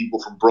 or 8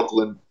 people from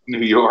Brooklyn,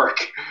 New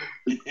York,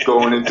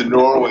 going into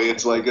Norway.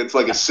 It's like a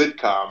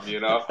sitcom,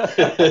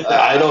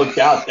 I don't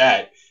doubt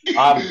that.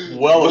 I'm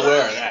well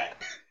aware of that.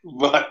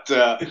 But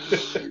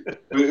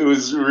it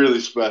was really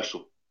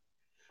special.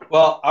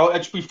 Well,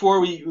 before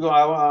we go,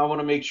 I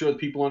want to make sure that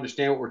people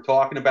understand what we're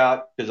talking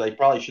about, because I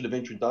probably should have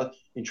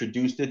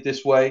introduced it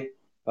this way.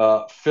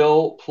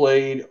 Phil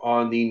played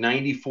on the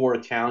 '94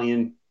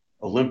 Italian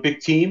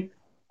Olympic team,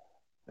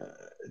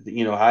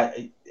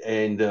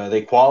 and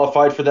they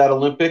qualified for that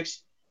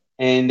Olympics,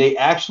 and they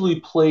actually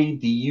played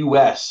the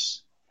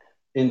U.S.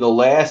 in the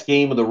last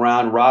game of the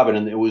round robin,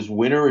 and it was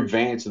winner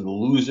advance, and the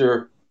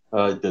loser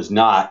does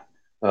not.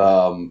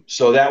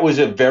 So that was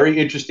a very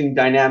interesting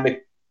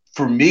dynamic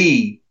for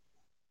me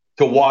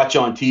to watch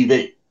on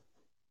TV,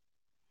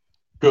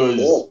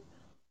 because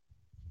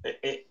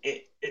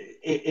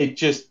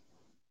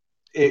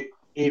it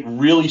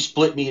really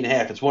split me in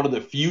half. It's one of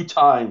the few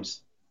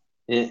times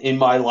in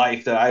my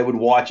life that I would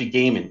watch a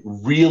game and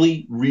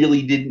really,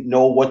 really didn't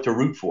know what to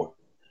root for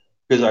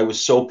because I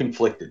was so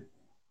conflicted.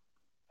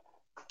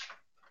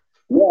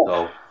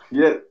 Yeah,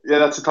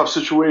 that's a tough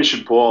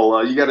situation,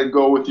 Paul. You got to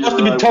go with your. Must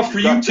have been tough for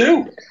you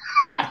too.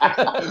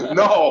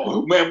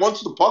 No, man.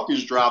 Once the puck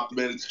is dropped,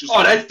 man, it's just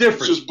that's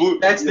different. It's just blue.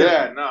 That's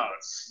different. No,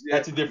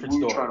 that's a different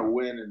blue story. Trying to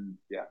win, and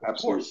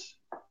absolutely.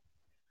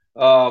 Of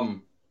course.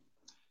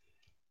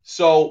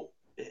 So,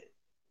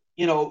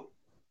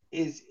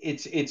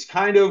 it's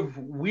kind of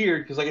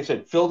weird because, like I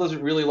said, Phil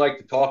doesn't really like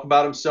to talk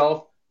about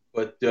himself,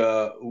 but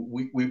I'm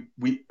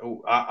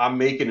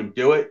making him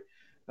do it.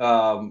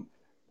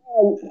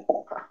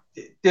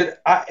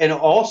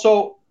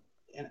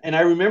 And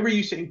I remember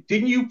you saying,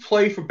 didn't you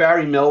play for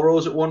Barry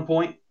Melrose at one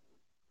point?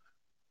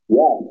 Yeah.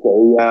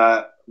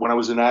 So when I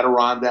was in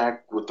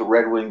Adirondack with the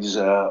Red Wings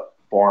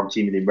farm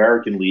team in the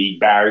American League,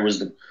 Barry was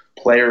the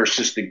player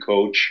assistant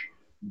coach.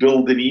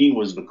 Bill Dineen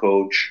was the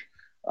coach.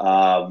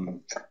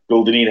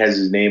 Bill Dineen has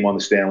his name on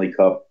the Stanley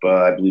Cup,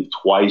 I believe,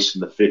 twice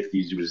in the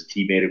 50s. He was a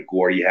teammate of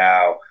Gordie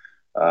Howe.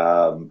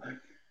 So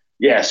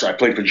I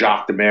played for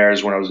Jacques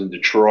Demers when I was in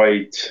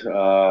Detroit.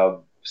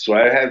 So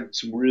I had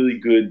some really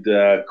good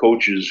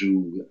coaches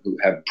who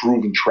have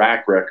proven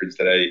track records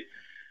that I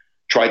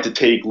tried to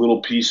take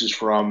little pieces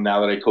from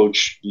now that I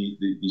coach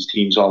these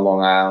teams on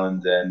Long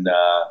Island. And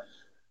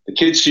the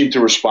kids seem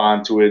to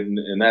respond to it,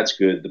 and that's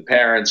good. The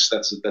parents,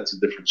 that's a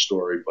different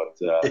story. But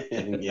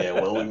yeah,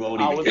 well, we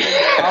won't even get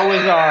there.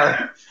 Always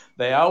are.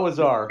 They always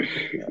are.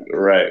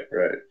 Right.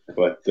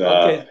 But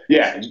okay.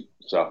 Yeah,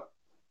 so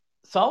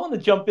I want to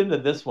jump into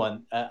this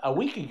one. A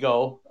week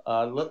ago,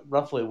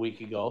 roughly a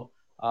week ago,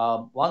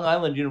 Long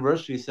Island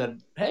University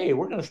said, "Hey,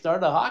 we're going to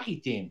start a hockey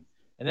team,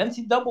 an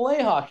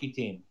NCAA hockey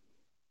team."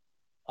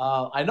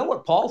 I know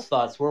what Paul's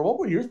thoughts were. What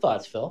were your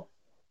thoughts, Phil?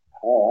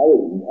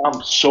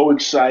 I'm so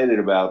excited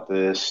about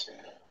this.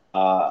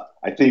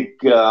 I think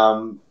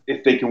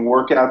if they can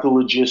work out the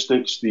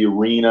logistics, the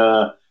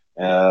arena,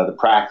 the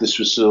practice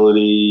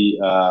facility,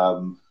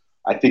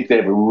 I think they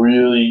have a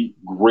really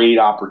great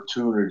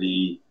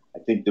opportunity. I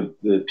think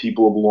the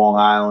people of Long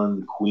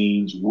Island, the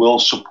Queens, will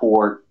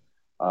support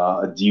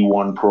a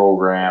D1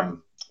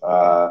 program.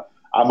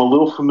 I'm a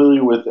little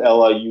familiar with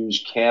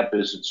LIU's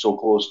campus. It's so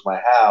close to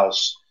my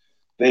house.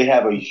 They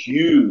have a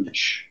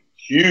huge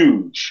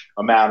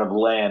amount of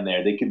land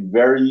there. They could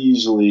very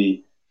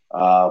easily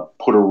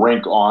put a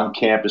rink on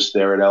campus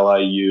there at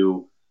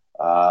LIU.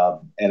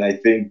 And I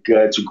think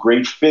it's a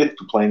great fit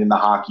for playing in the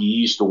Hockey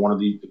East or one of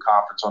the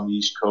conference on the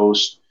East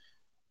Coast.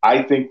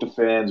 I think the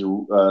fans,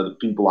 the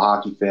people,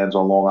 hockey fans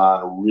on Long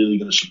Island, are really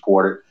going to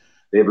support it.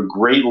 They have a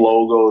great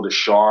logo, the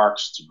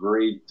Sharks. It's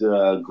great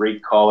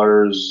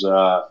colors.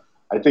 I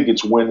think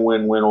it's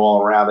win-win-win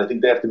all around. I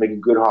think they have to make a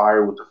good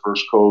hire with the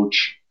first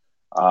coach.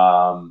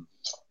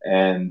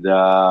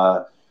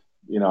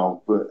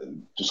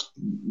 Just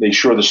make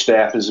sure the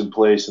staff is in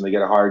place and they got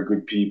to hire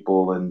good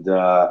people. And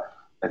I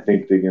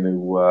think they're going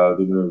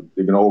to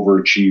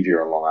overachieve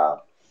here on Long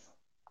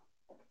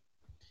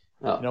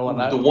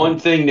Island. The one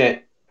thing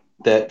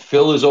that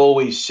Phil has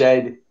always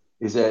said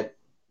is that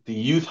the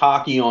youth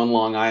hockey on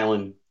Long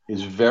Island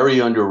is very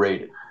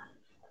underrated.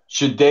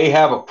 Should they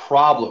have a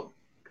problem,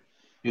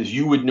 because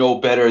you would know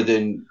better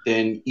than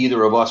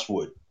either of us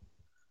would,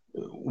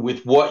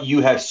 with what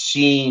you have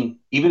seen,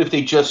 even if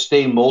they just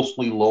stay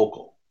mostly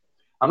local.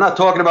 I'm not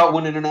talking about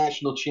winning a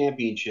national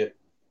championship,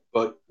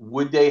 but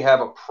would they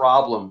have a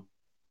problem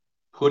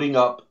putting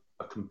up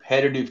a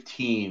competitive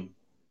team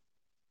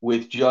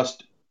with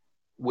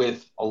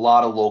a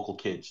lot of local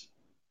kids?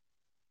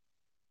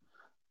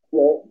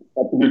 Well,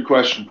 that's a good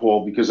question,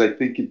 Paul, because I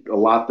think a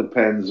lot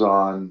depends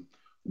on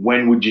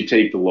when would you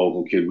take the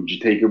local kid. Would you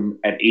take him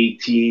at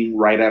 18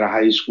 right out of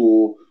high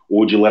school, or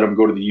would you let him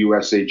go to the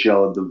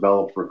USHL and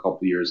develop for a couple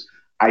of years?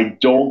 I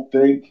don't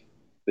think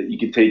that you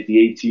could take the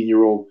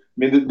 18-year-old. I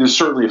mean, there's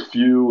certainly a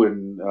few,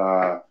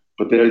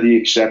 but they're the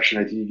exception.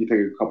 I think you can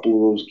take a couple of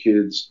those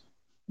kids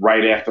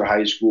right after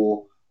high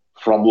school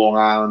from Long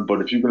Island. But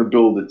if you're going to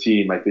build a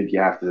team, I think you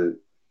have to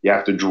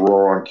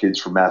draw on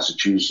kids from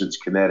Massachusetts,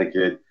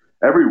 Connecticut,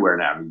 everywhere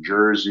now, New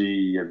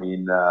Jersey. I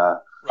mean,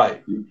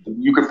 right.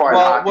 You can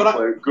find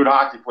good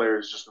hockey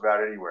players just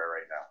about anywhere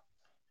right now.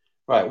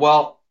 Right.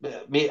 Well,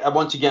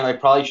 once again, I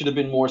probably should have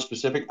been more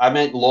specific. I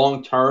meant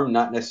long term,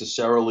 not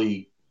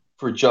necessarily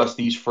for just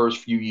these first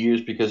few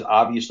years, because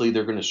obviously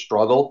they're going to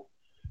struggle.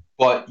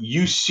 But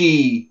you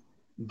see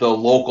the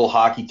local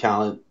hockey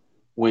talent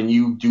when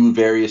you do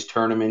various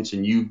tournaments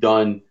and you've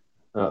done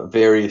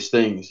various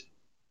things.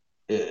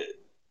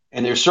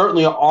 And there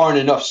certainly aren't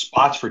enough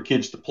spots for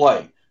kids to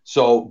play.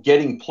 So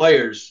getting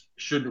players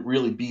shouldn't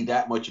really be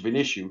that much of an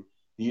issue.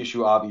 The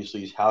issue,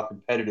 obviously, is how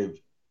competitive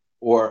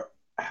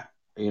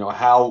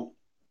how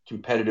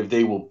competitive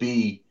they will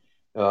be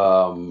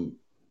and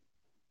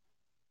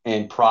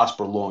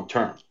prosper long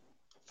term.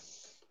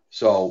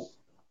 So,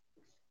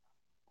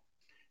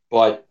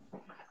 but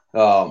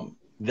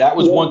that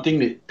was one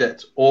thing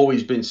that's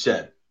always been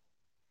said.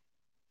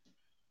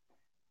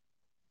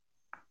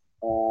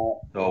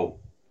 So,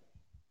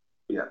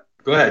 yeah,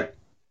 go ahead.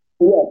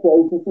 Yeah, so I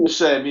was just going to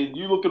say, I mean,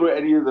 you look at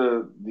any of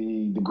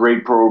the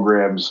great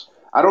programs,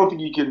 I don't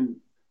think you can,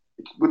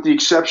 with the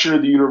exception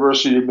of the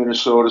University of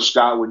Minnesota,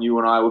 Scott, when you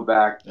and I were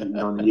back, in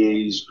the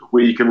A's,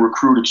 where you can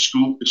recruit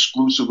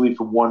exclusively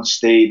from one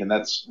state, and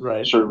that's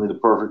certainly the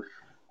perfect.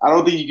 I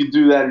don't think you can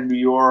do that in New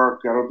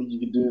York. I don't think you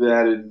can do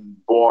that in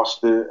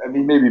Boston. I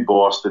mean, maybe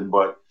Boston,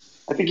 but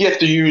I think you have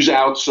to use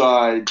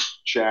outside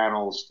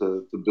channels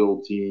to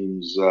build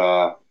teams.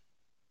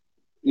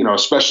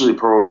 Especially a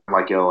program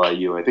like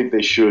LIU. I think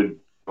they should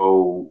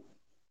go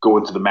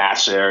into the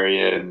Mass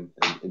area and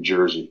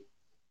Jersey.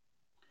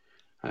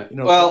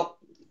 Well,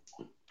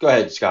 go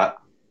ahead,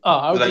 Scott. Oh,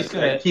 I was just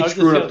going to keep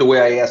screwing up the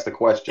way I asked the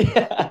question.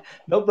 Yeah,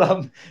 no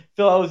problem.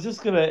 Phil, I was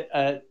just going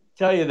to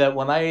tell you that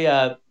when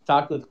I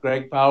talked with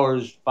Greg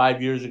Powers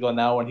 5 years ago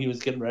now, when he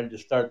was getting ready to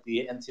start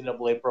the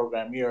NCAA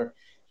program here,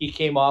 he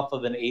came off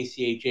of an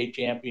ACHA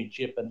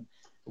championship, and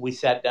we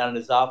sat down in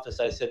his office.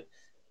 I said,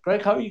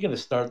 Greg, how are you going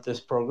to start this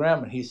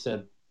program? And he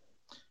said,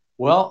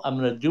 well, I'm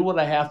going to do what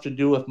I have to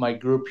do with my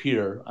group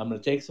here. I'm going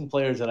to take some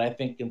players that I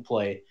think can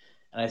play.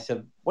 And I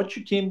said, what's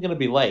your team going to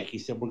be like? He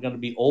said, we're going to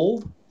be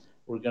old,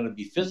 we're going to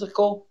be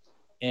physical,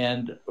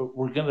 and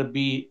we're going to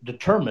be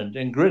determined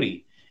and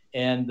gritty.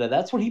 And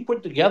that's what he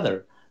put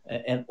together.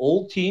 An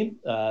old team,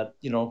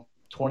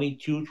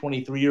 22,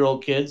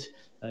 23-year-old kids,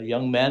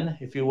 young men,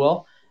 if you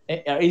will.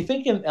 Are you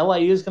thinking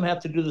LIU is going to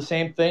have to do the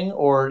same thing,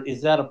 or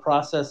is that a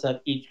process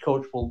that each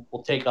coach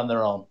will take on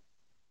their own?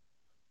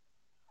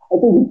 I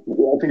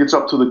think it's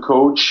up to the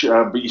coach,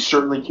 but you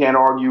certainly can't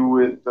argue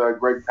with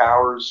Greg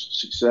Powers'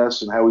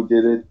 success and how he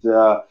did it.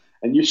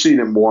 And you've seen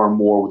it more and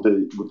more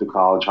with the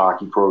college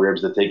hockey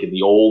programs that taking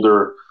the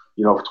older,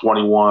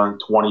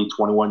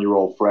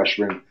 21-year-old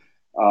freshmen.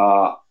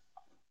 I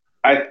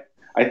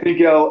think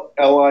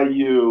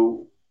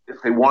LIU,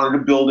 if they wanted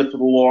to build it for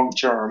the long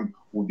term,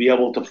 would be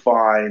able to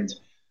find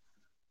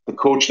the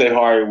coach they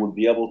hire would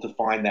be able to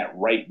find that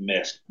right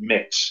mix.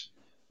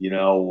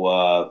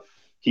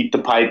 Keep the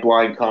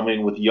pipeline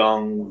coming with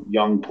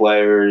young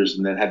players,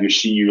 and then have your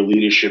senior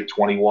leadership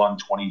 21,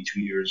 22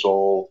 years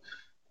old.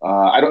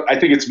 I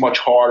think it's much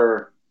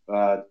harder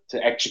to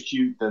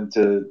execute than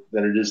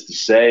it is to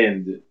say,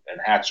 and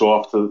hats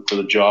off to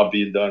the job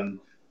being done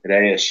at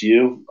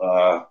ASU.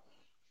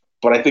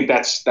 But I think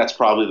that's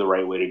probably the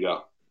right way to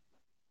go.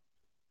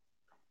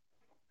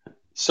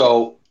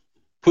 So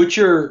put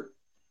your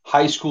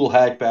high school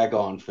hat back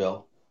on,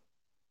 Phil.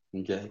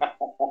 Okay.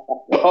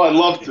 Oh, I'd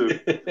love to.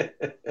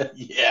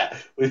 Yeah.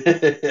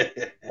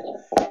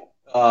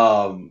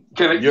 Can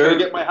I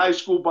get my high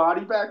school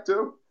body back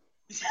too?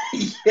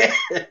 Yeah.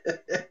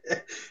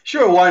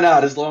 Sure, why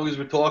not? As long as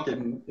we're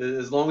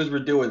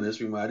doing this,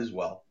 we might as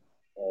well.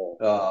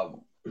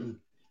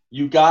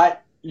 You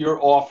got your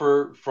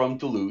offer from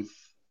Duluth,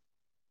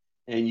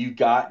 and you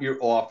got your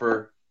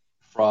offer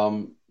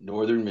from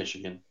Northern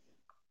Michigan.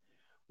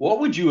 What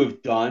would you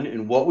have done,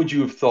 and what would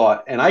you have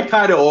thought? And I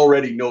kind of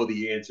already know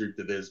the answer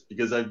to this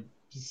because I've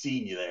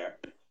seen you there.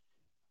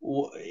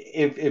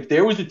 If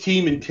there was a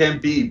team in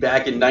Tempe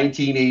back in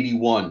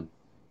 1981,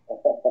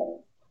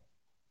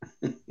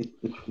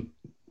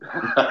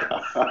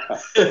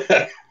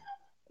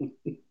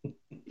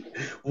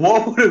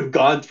 what would have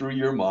gone through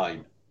your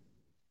mind?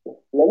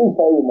 Let me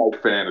tell you my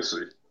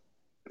fantasy.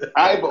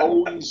 I've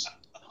always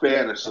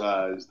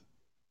fantasized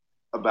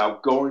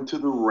about going to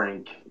the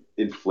rink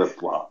in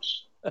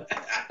flip-flops.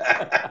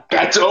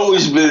 That's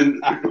always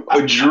been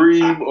a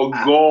dream, a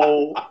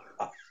goal.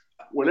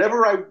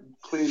 Whenever I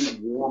played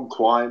in warm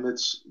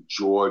climates,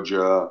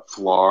 Georgia,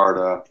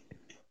 Florida,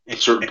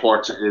 certain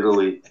parts of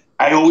Italy,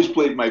 I always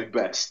played my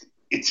best.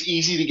 It's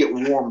easy to get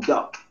warmed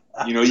up.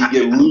 You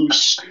get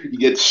loose, you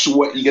get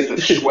sweat, you get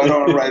the sweat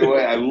on right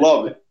away. I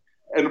love it.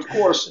 And of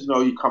course,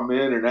 you come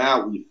in and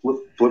out with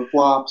your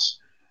flip-flops.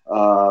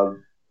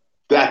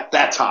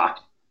 That's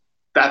hockey.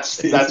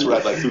 That's what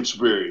I'd like to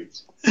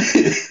experience.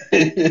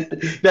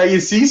 Now you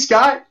see,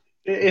 Scott,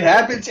 it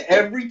happens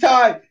every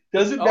time.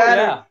 Doesn't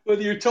matter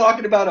whether you're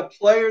talking about a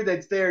player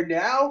that's there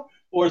now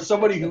or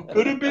somebody who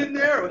could have been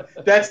there.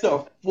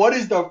 What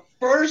is the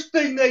first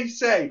thing they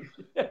say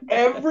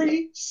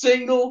every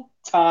single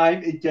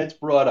time it gets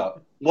brought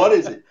up? What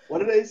is it?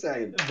 What are they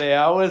saying? They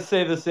always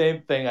say the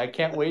same thing. I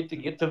can't wait to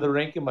get to the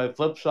rink in my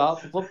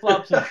flip-flops and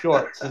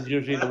shorts is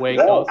usually the way it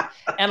goes.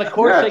 And of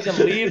course, they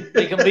can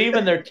leave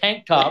in their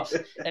tank tops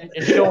and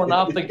showing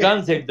off the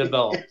guns they've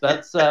developed.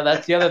 That's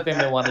the other thing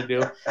they want to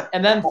do.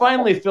 And then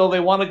finally, Phil,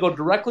 they want to go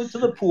directly to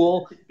the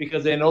pool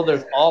because they know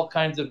there's all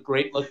kinds of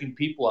great-looking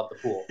people at the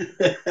pool.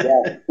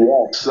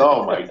 Yes.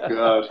 Oh my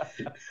God.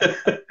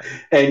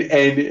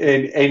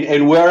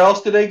 And where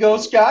else do they go,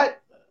 Scott?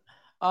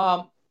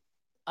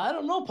 I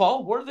don't know,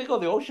 Paul. Where do they go?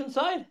 The ocean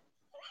side?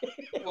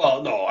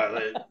 Well, no.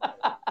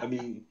 I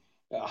mean,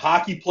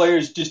 hockey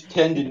players just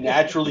tend to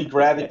naturally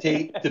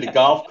gravitate to the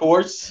golf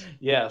course.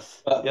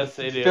 Yes. Yes,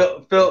 they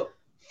do.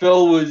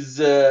 Phil has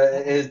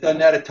done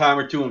that a time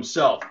or two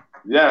himself.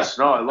 Yes.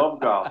 No, I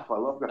love golf.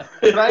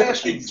 Can I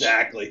ask you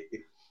exactly,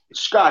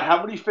 Scott?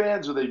 How many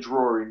fans are they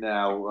drawing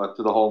now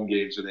to the home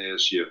games in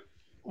ASU?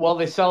 Well,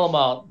 they sell them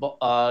out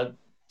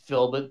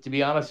Phil, but to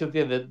be honest with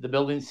you, the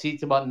building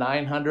seats about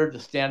 900, the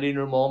standing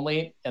room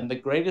only. And the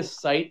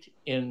greatest sight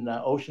in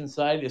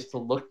Oceanside is to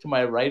look to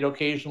my right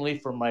occasionally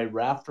from my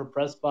rafter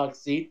press box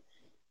seat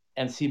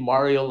and see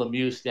Mario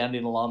Lemieux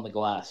standing along the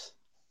glass.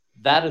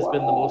 That has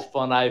been the most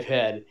fun I've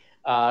had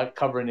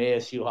covering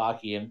ASU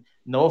hockey. And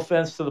no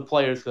offense to the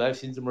players, because I've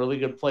seen some really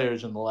good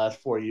players in the last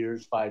 5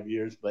 years,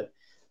 but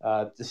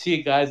to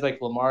see guys like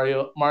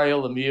Mario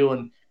Lemieux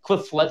and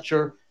Cliff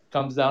Fletcher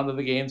comes down to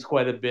the games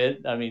quite a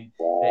bit. I mean,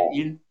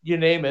 you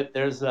name it.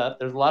 There's a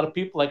lot of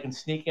people that can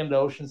sneak into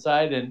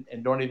Oceanside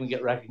and don't even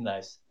get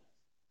recognized.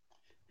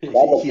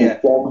 Yeah,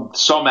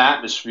 some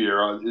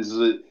atmosphere. Is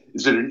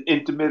it an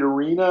intimate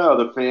arena? Are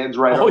the fans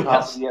right on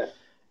top of it?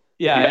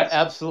 Yeah,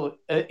 absolutely.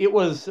 It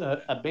was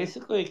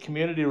basically a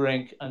community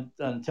rink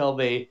until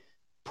they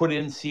put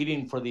in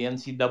seating for the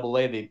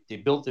NCAA. They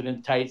built it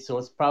in tight, so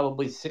it's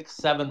probably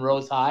 6-7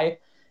 rows high,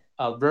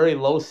 very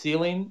low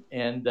ceiling,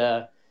 and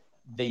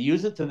they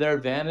use it to their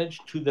advantage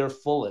to their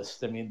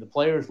fullest. I mean, the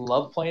players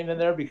love playing in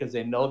there because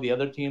they know the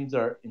other teams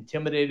are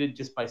intimidated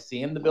just by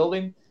seeing the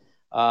building.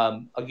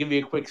 I'll give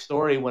you a quick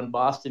story. When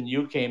Boston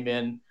U came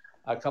in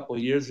a couple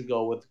of years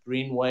ago with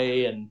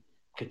Greenway and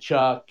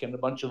Kachuk and a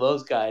bunch of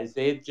those guys,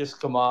 they had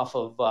just come off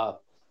of the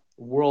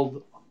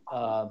World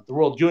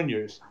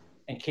Juniors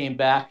and came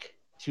back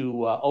to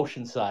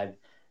Oceanside.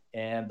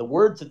 And the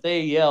words that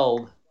they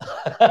yelled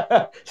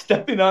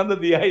stepping onto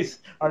the ice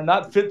are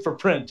not fit for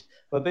print,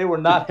 but they were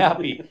not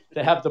happy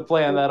to have to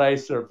play on that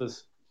ice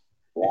surface.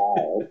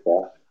 Wow,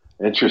 okay.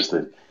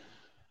 Interesting.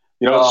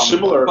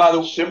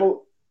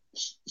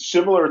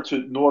 Similar to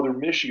Northern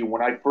Michigan,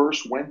 when I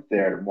first went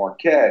there to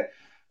Marquette,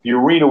 the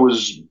arena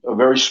was a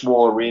very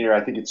small arena.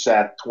 I think it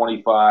sat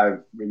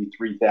 25, maybe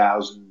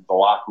 3,000. The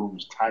locker room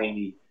was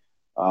tiny.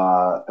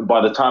 And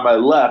by the time I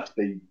left,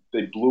 they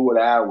blew it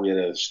out. We had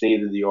a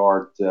state of the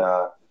art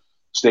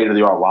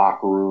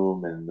locker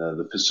room, and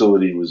the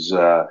facility was.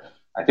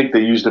 I think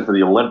they used it for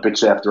the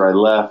Olympics after I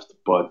left.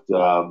 But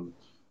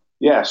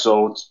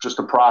so it's just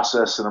a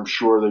process, and I'm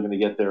sure they're going to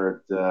get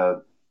there at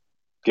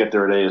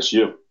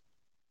ASU.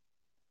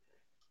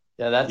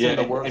 Yeah, that's in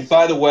the works. And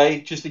by the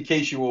way, just in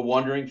case you were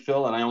wondering,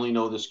 Phil, and I only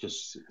know this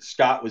because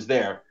Scott was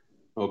there.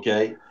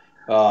 Okay,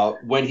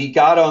 when he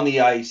got on the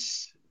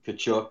ice,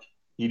 Kachuk,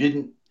 he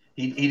didn't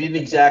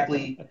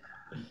exactly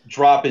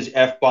drop his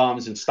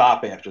F-bombs and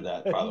stop after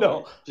that. By the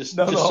way, just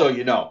so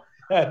you know.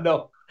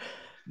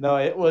 No,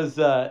 it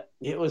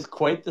was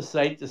quite the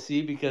sight to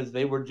see because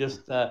they were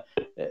just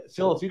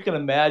Phil. If you can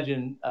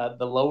imagine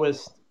the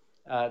lowest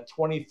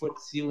 20-foot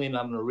ceiling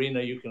on an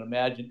arena, you can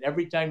imagine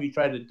every time you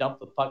try to dump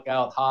the puck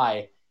out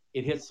high,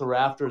 it hits the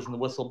rafters and the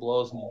whistle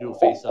blows and you do a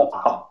face-off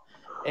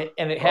again.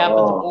 And it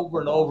happens over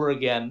and over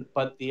again.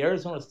 But the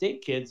Arizona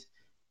State kids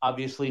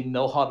obviously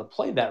know how to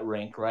play that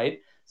rink, right?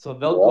 So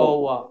they'll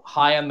go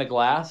high on the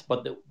glass,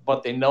 but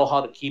they know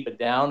how to keep it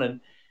down.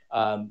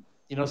 And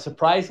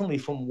surprisingly,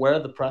 from where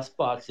the press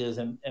box is,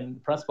 and the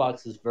press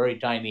box is very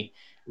tiny,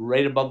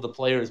 right above the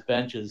players'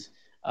 benches.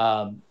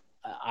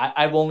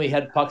 I've only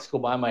had pucks go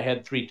by my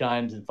head 3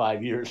 times in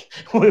 5 years,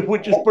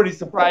 which is pretty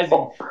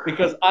surprising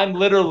because I'm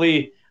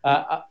literally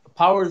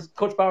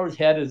Coach Powers'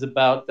 head is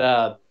about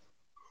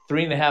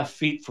 3.5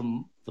 feet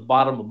from the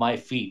bottom of my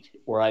feet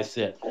where I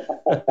sit.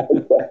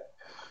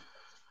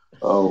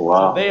 Oh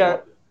wow!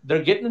 So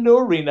they're getting a new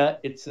arena.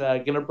 It's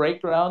going to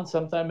break ground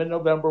sometime in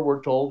November.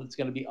 We're told it's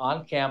going to be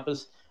on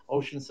campus.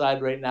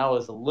 Oceanside right now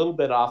is a little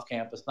bit off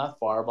campus, not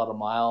far, about a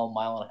mile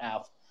and a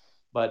half,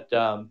 but.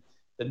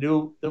 The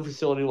new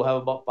facility will have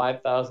about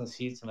 5,000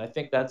 seats, and I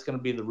think that's going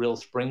to be the real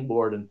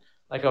springboard. And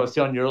like I was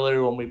telling you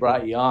earlier when we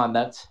brought you on,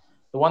 that's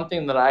the one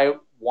thing that I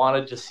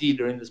wanted to see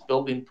during this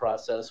building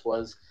process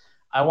was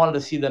I wanted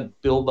to see them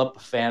build up a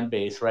fan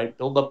base, right?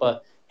 Build up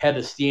a head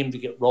of steam to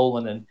get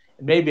rolling. And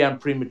maybe I'm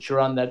premature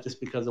on that just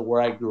because of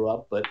where I grew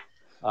up, but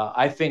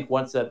I think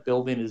once that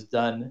building is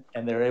done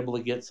and they're able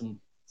to get some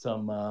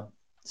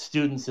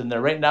students in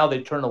there, right now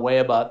they turn away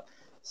about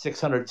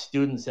 600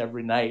 students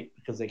every night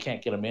because they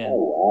can't get them in.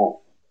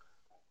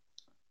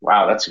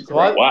 Wow, that's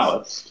great.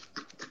 Wow.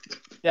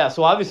 Yeah,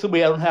 so obviously we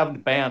don't have the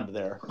band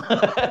there.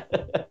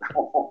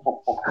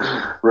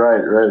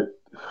 Right.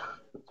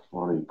 That's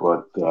funny,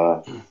 but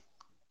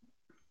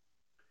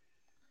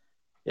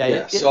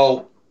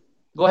so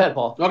go ahead,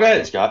 Paul. No, go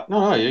ahead, Scott.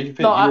 No, you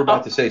were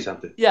about to say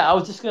something. Yeah, I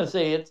was just going to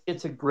say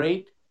it's a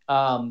great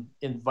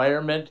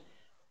environment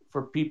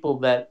for people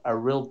that are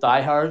real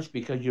diehards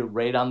because you're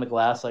right on the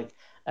glass. Like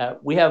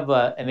we have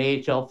an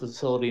AHL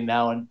facility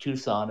now in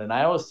Tucson, and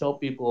I always tell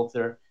people if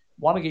they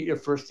want to get your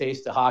first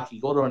taste of hockey,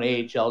 go to an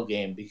AHL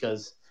game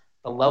because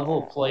the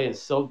level of play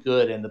is so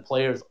good and the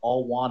players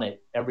all want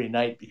it every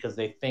night because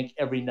they think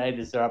every night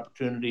is their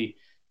opportunity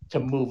to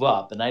move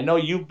up. And I know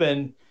you've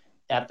been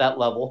at that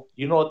level.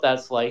 You know what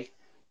that's like.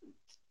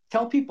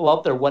 Tell people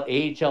out there what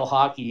AHL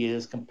hockey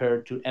is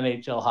compared to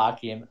NHL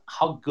hockey and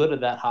how good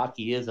of that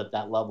hockey is at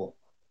that level.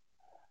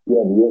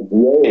 Yeah,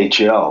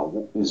 the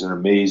AHL is an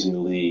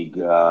amazing league.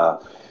 The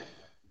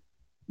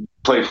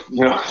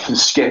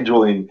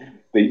scheduling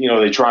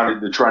they're trying to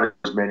get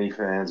as many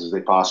fans as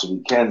they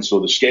possibly can. So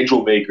the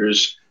schedule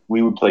makers,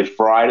 we would play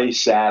Friday,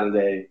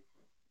 Saturday,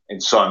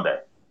 and Sunday,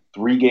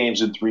 3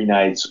 games in 3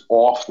 nights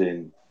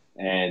often.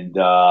 And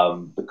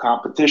the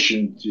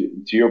competition,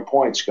 to your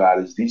point, Scott,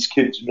 is these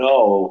kids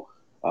know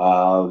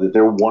that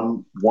they're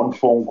one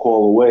phone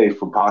call away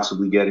from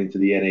possibly getting to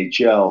the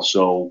NHL.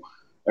 So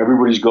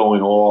everybody's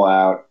going all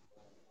out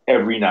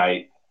every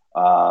night.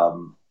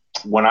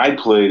 When I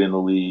played in the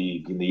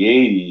league in the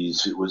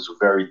 80s, it was a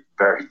very,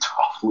 very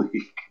tough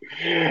league.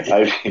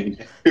 I mean,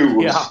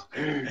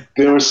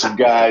 there were some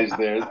guys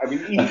there. I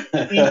mean,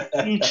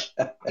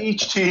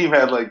 each team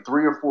had like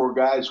 3 or 4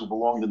 guys who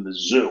belonged in the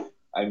zoo.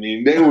 I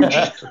mean, they were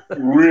just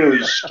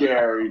really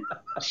scary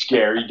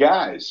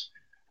guys.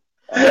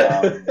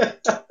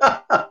 But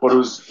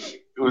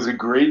it was a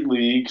great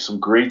league, some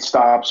great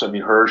stops. I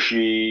mean,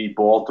 Hershey,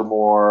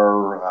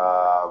 Baltimore,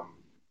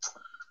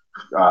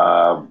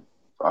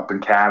 up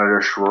in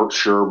Canada,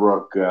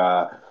 Sherbrooke.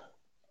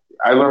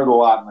 I learned a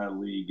lot in that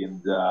league,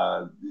 and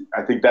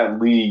I think that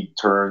league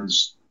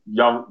turns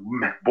young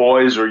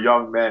boys or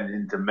young men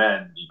into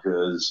men,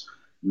 because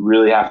you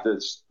really have to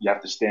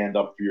stand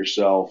up for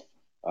yourself,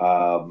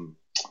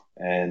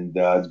 and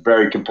it's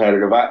very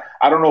competitive.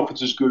 I don't know if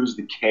it's as good as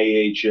the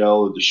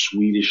KHL or the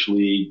Swedish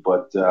league,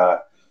 but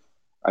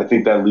I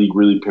think that league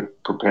really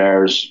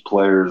prepares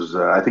players.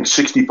 I think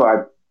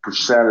 65%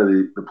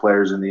 of the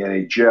players in the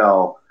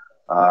NHL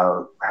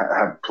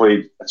have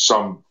played at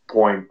some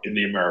point in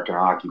the American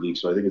Hockey League.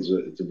 So I think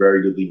it's a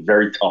very good league,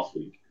 very tough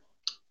league.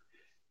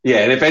 Yeah,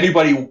 and if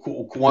anybody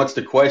wants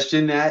to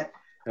question that,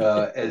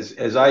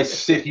 as I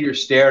sit here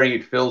staring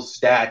at Phil's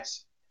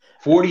stats,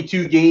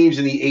 42 games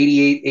in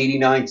the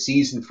 88-89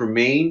 season for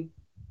Maine,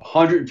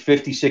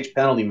 156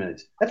 penalty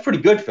minutes. That's pretty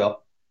good,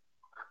 Phil.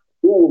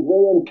 Yeah,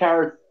 very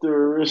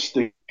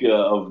uncharacteristic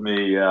of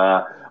me.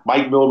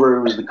 Mike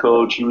Milbury was the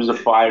coach. He was a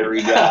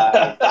fiery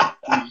guy.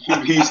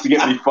 He used to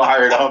get me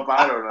fired up.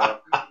 I don't know.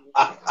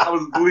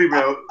 Believe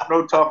me,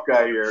 no tough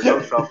guy here.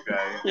 No tough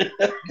guy.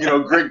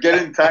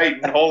 Get in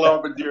tight and hold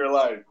on for dear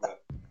life.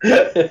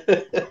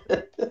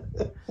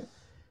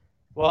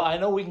 Well, I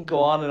know we can go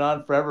on and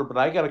on forever, but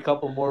I got a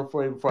couple more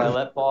for you before I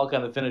let Paul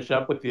kind of finish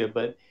up with you.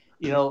 But,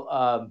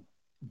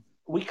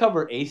 we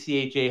cover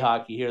ACHA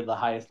hockey here, the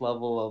highest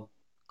level of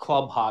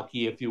club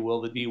hockey, if you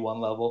will, the D1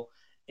 level.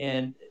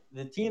 And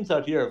the teams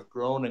out here have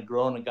grown and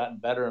grown and gotten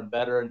better and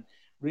better. And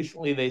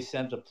recently they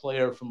sent a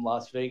player from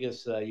Las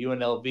Vegas,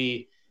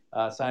 UNLV,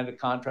 signed a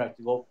contract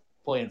to go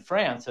play in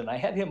France. And I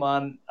had him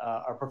on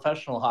our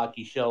professional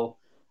hockey show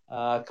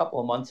a couple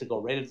of months ago,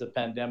 right as the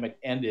pandemic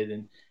ended.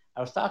 And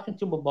I was talking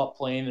to him about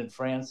playing in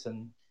France.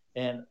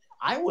 And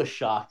I was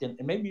shocked, and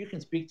maybe you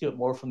can speak to it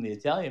more from the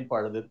Italian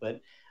part of it,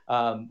 but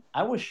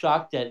I was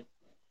shocked at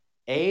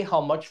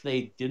how much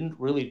they didn't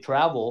really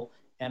travel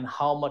and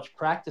how much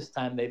practice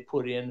time they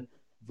put in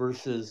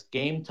versus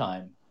game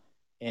time.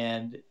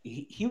 And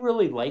he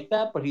really liked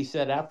that, but he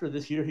said after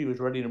this year he was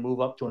ready to move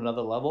up to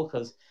another level,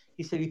 because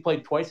he said he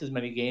played twice as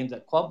many games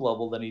at club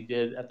level than he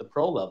did at the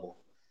pro level.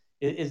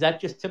 Is that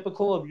just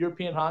typical of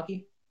European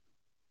hockey?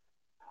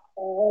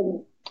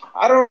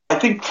 I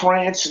think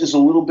France is a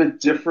little bit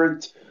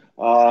different.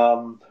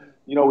 In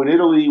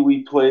Italy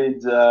we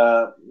played 2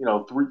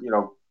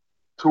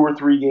 or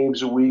 3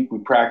 games a week. We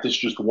practiced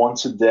just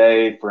once a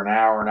day for an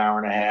hour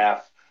and a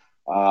half.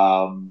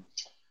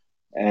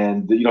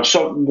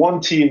 So one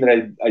team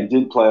that I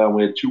did play on,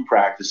 we had 2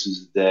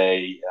 practices a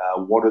day,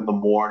 one in the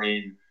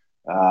morning,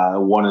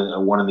 one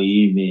in the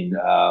evening.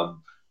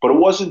 But it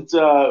wasn't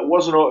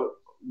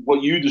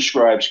what you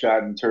described,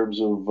 Scott, in terms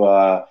of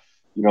a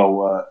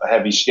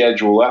heavy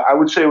schedule. I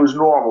would say it was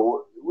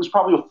normal. It was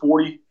probably a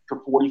 40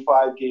 to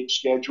 45 game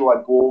schedule.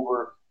 I'd go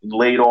over in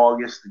late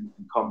August and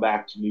come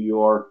back to New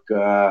York,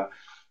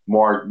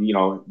 March,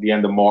 the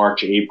end of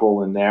March,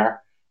 April, in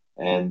there.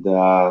 And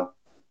but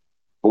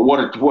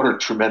what a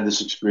tremendous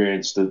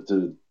experience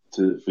for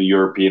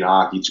European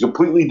hockey. It's a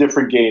completely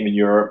different game in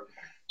Europe.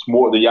 It's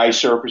more, the ice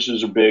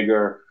surfaces are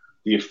bigger.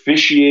 The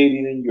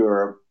officiating in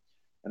Europe,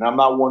 and I'm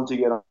not one to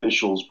get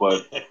officials,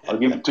 but I'll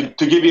to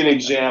give you an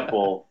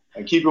example.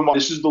 And keep in mind,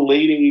 this is the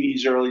late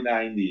 80s, early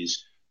 90s.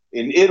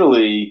 In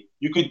Italy,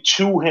 you could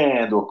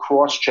 2-hand or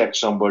cross-check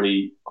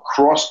somebody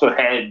across the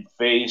head,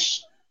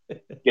 face,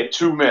 get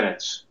 2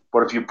 minutes.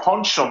 But if you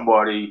punch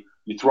somebody,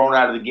 you're thrown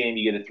out of the game,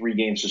 you get a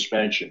 3-game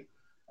suspension.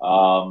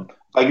 I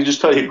can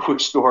just tell you a quick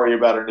story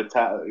about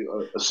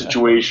a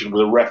situation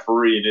with a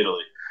referee in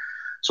Italy.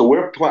 So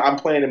I'm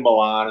playing in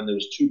Milan, and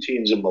there's 2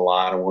 teams in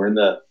Milan, and we're in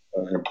an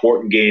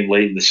important game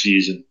late in the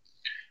season.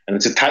 And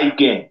it's a tight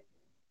game.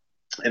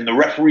 And the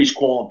referee's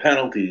calling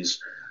penalties.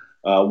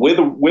 We're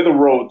the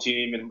road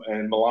team,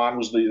 and Milan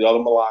was the other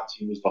Milan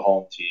team was the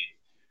home team.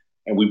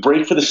 And we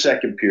break for the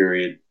second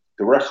period.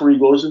 The referee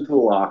goes into the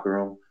locker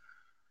room,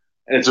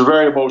 and it's a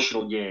very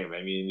emotional game.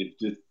 I mean,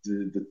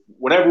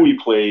 whenever we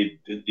played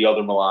the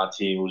other Milan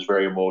team, it was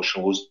very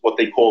emotional. It was what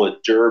they call a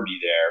derby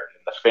there,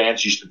 and the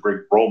fans used to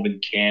bring Roman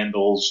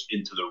candles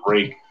into the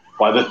rink.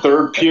 By the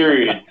third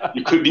period,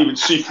 you couldn't even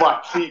see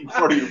 5 feet in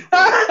front of you.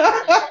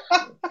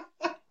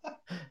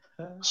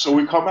 So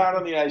we come out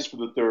on the ice for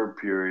the third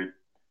period,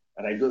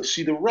 and I go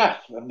see the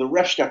ref, and the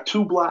ref's got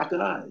two black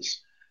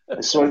eyes.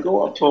 And so I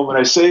go up to him and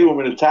I say to him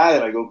in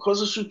Italian, I go,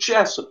 "Cosa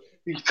successo?"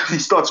 He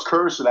starts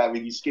cursing at me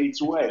and he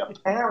skates away.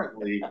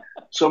 Apparently,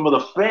 some of the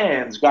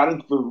fans got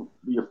into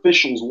the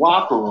officials'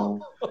 locker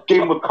room,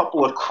 gave him a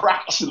couple of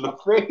cracks in the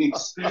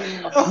face.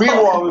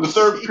 Meanwhile, in the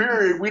third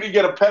period, we didn't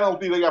get a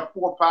penalty. They got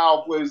 4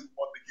 power plays and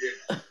won the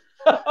game.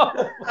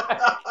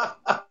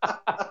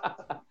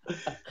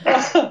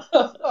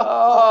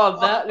 Oh,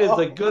 that is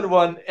a good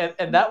one.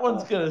 And that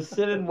one's going to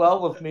sit in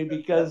well with me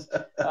because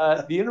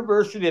the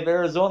University of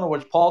Arizona,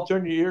 which Paul,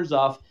 turn your ears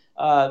off.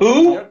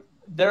 Who?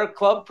 Their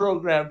club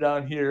program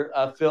down here,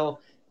 Phil,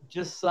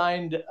 just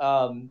signed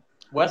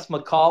Wes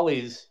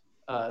McCauley's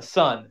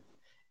son.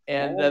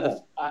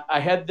 And I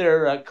had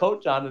their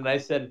coach on, and I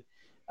said,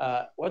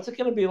 what's it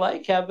going to be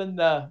like having,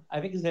 I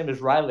think his name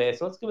is Riley. I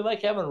said, what's it going to be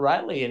like having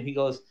Riley? And he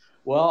goes,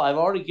 well, I've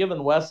already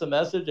given Wes a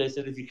message. I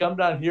said, if you come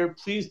down here,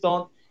 please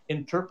don't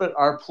interpret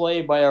our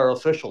play by our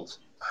officials.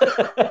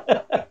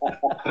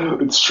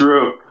 It's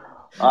true.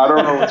 I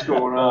don't know what's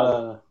going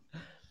on.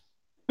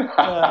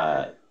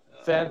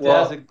 Fantastic.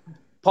 Well,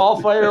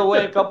 Paul, fire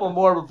away a couple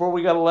more before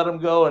we got to let him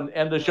go and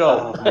end the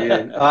show. Oh,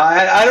 man.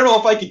 I don't know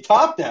if I could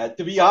top that,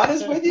 to be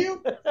honest with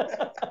you.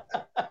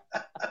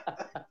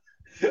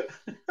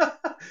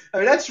 I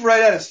mean, that's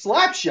right at a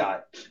slap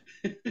shot.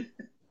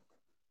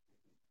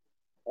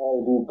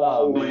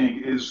 The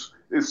league is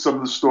some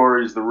of the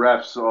stories, the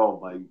refs. Oh,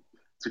 my.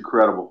 It's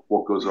incredible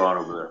what goes on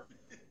over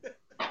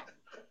there.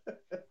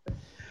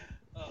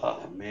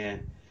 Oh,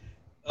 man.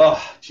 Oh,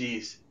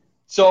 geez.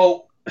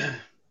 So,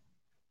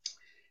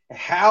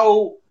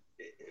 how,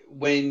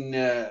 when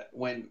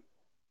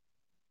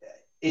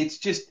it's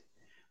just,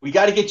 we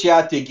got to get you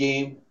out to a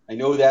game. I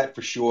know that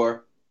for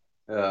sure.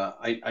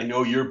 I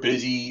know you're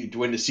busy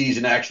when the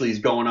season actually is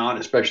going on,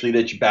 especially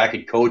that you're back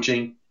at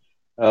coaching.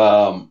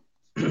 When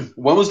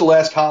was the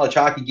last college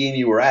hockey game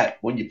you were at?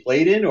 When you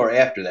played in or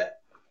after that?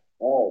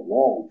 Oh,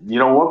 wow. You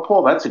know what,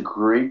 Paul? That's a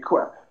great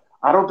question.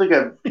 I don't think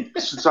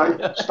since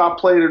I stopped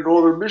playing in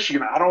Northern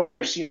Michigan, I don't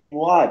see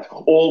live.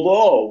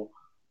 Although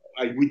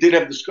we did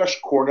have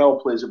discussion. Cornell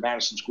plays at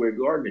Madison Square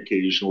Garden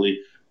occasionally.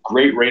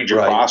 Great Ranger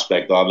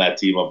prospect on that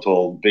team, I'm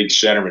told. Big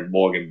centerman,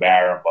 Morgan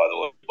Barron, by the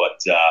way.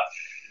 But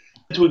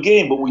to a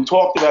game, but we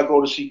talked about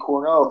going to see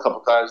Cornell a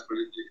couple times, but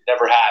it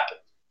never happened,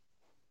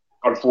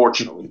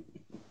 unfortunately.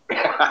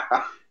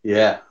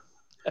 Yeah.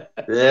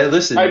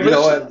 Listen,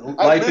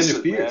 life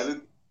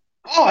interferes.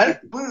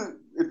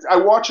 I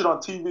watch it on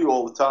TV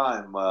all the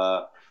time,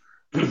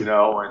 and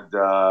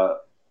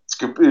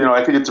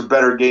I think it's a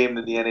better game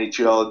than the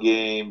NHL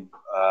game.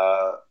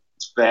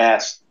 It's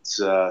fast. It's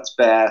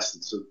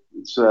fast.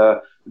 It's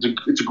a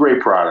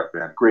great product,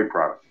 man. Great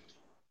product.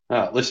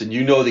 Listen,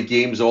 the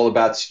game's all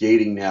about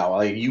skating now.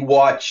 Like you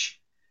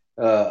watch,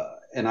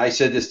 and I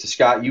said this to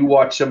Scott. You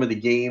watch some of the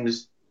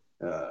games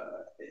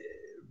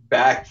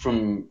back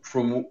from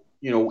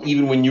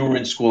even when you were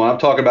in school. I'm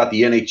talking about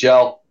the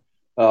NHL.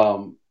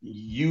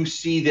 You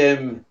see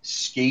them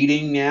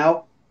skating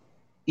now.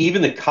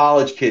 Even the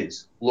college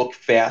kids look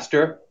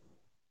faster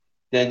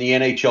than the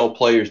NHL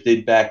players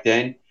did back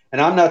then.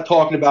 And I'm not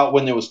talking about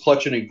when there was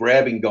clutching and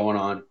grabbing going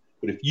on.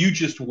 But if you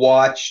just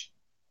watch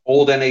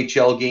old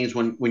NHL games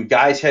when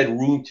guys had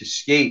room to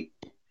skate,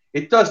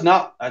 it does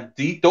not.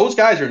 Those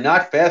guys are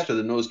not faster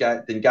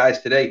than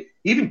guys today.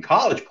 Even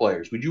college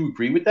players. Would you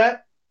agree with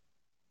that?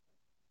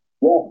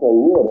 Yes, I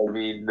would. I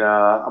mean,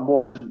 I'm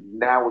more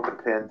now with the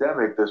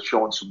pandemic that's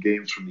showing some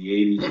games from the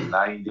 80s and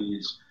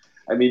 90s.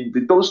 I mean,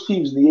 those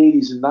teams in the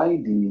 80s and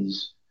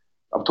 90s,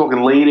 I'm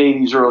talking late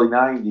 80s, early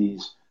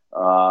 90s,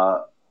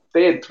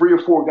 they had 3 or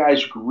 4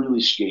 guys who could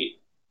really skate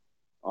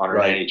on an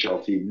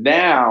NHL team.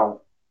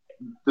 Now,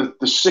 the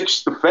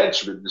 6th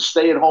defenseman, the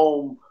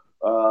stay-at-home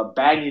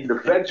banging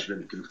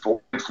defenseman can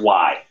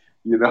fly.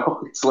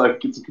 It's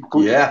like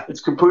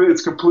it's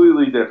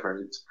completely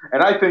different.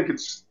 And I think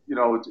it's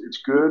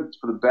good. It's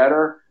for the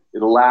better.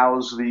 It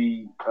allows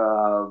the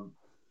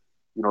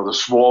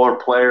smaller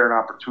player an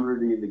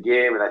opportunity in the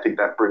game, and I think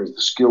that brings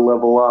the skill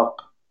level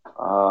up.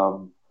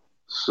 But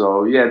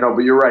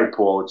you're right,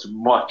 Paul. It's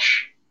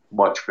much,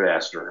 much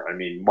faster. I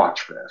mean,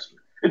 much faster.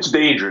 It's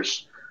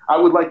dangerous. I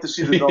would like to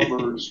see the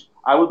numbers.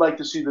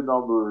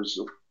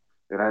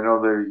 And I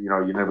know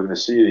you're never going to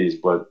see these,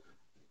 but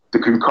the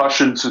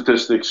concussion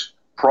statistics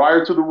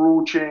prior to the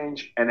rule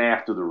change and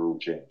after the rule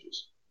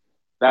changes.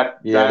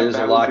 There's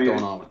a lot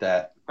going on with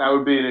that. That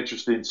would be an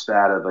interesting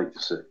stat I'd like to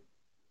see.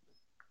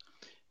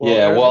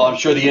 I'm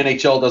sure the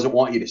NHL doesn't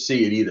want you to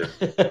see it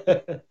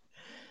either.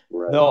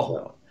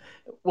 No.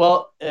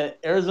 Well,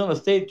 Arizona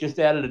State just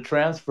added a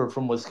transfer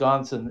from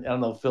Wisconsin. I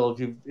don't know, Phil,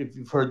 if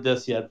you've heard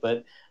this yet,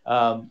 but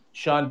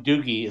Sean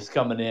Doogie is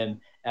coming in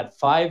at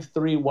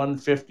 5'3",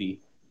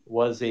 150.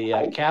 Was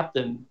a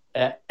captain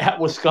at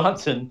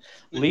Wisconsin,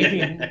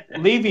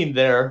 leaving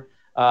there,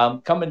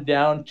 coming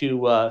down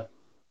to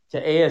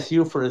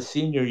ASU for his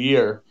senior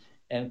year.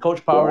 And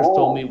Coach Powers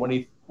told me when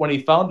he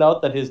found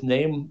out that his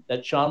name,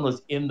 that Sean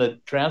was in the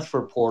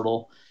transfer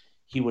portal,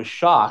 he was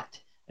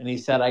shocked. and he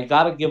said, I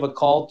got to give a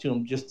call to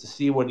him just to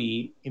see what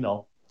he,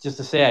 just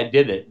to say I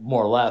did it,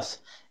 more or less.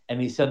 And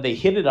he said they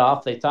hit it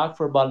off. They talked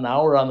for about an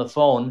hour on the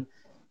phone,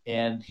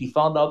 and he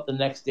found out the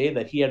next day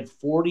that he had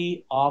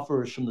 40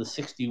 offers from the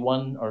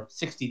 61 or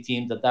 60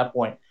 teams at that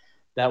point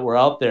that were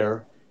out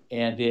there,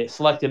 and he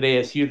selected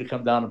ASU to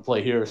come down and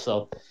play here.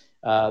 So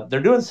they're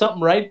doing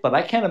something right, but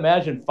I can't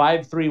imagine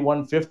 5'3",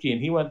 150,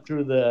 and he went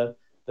through the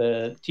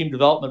team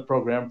development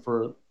program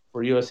for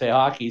USA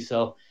Hockey.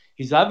 So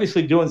he's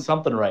obviously doing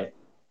something right.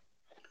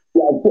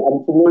 Yeah,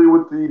 I'm familiar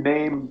with the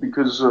name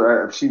because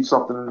I've seen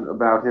something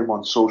about him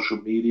on social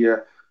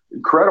media.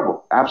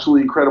 Incredible,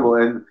 absolutely incredible.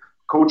 And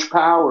Coach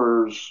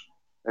Powers,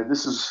 and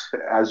this is,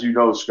 as you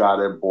know,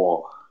 Scott and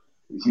Paul,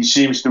 he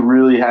seems to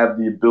really have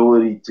the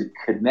ability to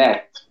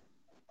connect.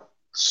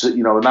 So,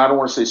 and I don't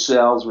want to say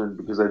salesman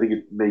because I think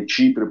it may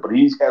cheapen it, but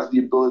he has the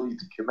ability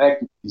to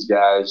connect with these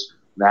guys.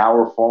 An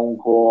hour phone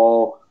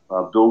call,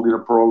 building a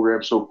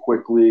program so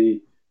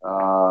quickly,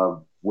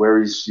 where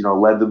he's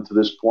led them to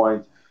this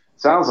point.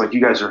 Sounds like you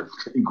guys are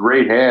in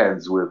great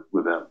hands with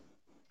him.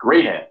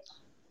 Great hands.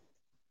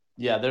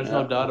 Yeah, there's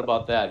no doubt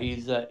about that.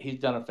 He's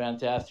done a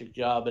fantastic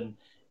job,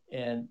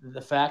 and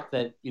the fact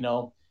that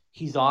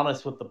he's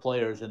honest with the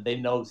players and they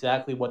know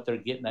exactly what they're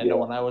getting. I know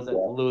when I was at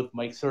Duluth,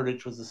 Mike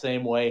Surdich was the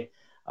same way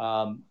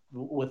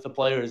with the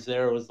players.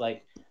 There it was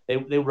like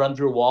they run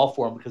through a wall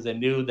for him because they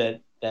knew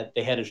that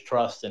they had his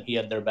trust and he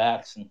had their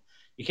backs. And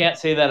you can't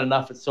say that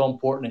enough. It's so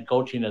important in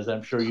coaching, as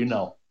I'm sure you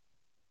know.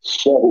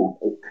 So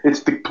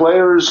it's the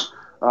players.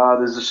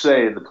 There's a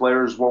saying: the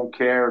players won't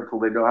care until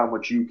they know how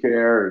much you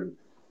care, and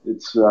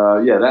it's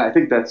I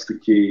think that's the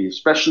key,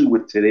 especially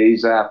with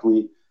today's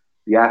athlete.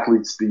 The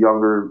athletes, the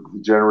younger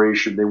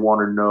generation, they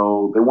want to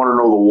know. They want to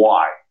know the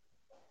why.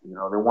 They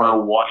want to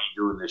know why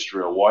you're doing this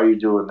drill, why you're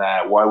doing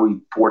that, why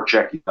we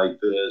forechecking like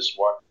this,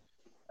 what.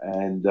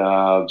 And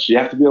so you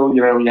have to be able,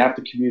 you have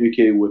to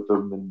communicate with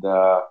them, and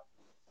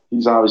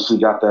he's obviously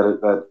got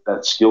that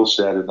skill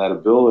set and that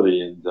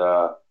ability, and.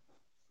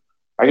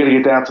 I got to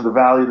get down to the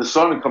Valley of the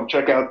Sun and come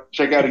check out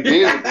a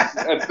game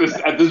at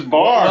this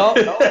bar.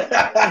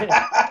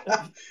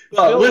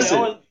 Well,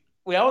 listen,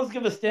 we always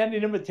give a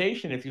standing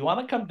invitation. If you want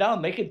to come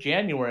down, make it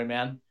January,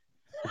 man.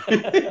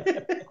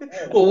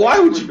 Well, why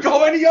would you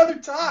go any other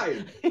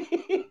time?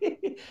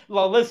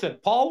 Well, listen,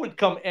 Paul would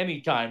come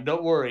anytime.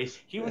 Don't worry.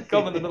 He would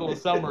come in the middle of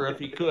summer if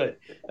he could.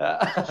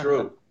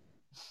 True.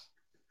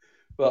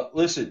 Well,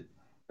 listen,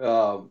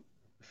 Phil,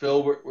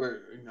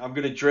 I'm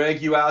going to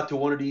drag you out to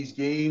one of these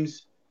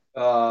games.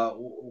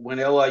 When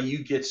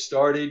LIU gets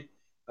started,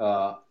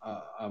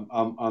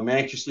 I'm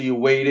anxiously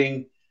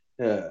awaiting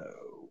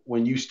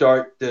when you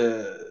start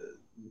the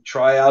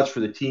tryouts for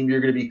the team you're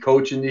going to be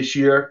coaching this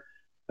year.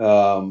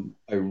 I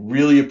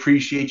really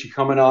appreciate you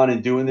coming on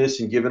and doing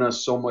this and giving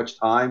us so much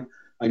time.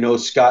 I know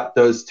Scott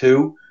does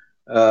too.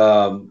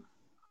 And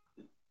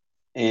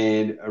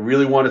I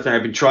really want to thank.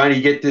 I've been trying to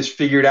get this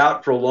figured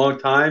out for a long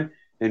time,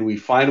 and we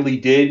finally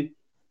did,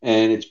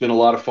 and it's been a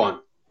lot of fun.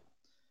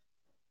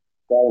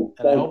 And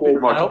I hope you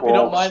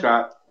don't mind.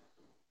 Scott.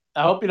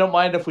 I hope you don't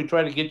mind if we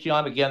try to get you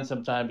on again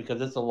sometime because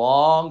it's a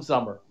long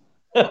summer.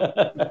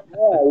 I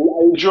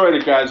enjoyed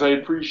it, guys. I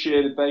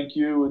appreciate it. Thank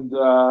you, and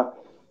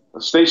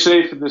stay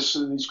safe in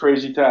these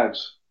crazy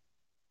times.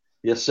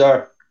 Yes,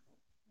 sir.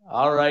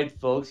 All right,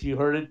 folks. You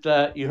heard it.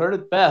 You heard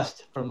it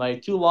best from my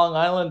two Long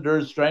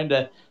Islanders trying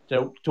to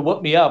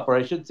whip me up, or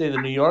I should say, the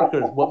New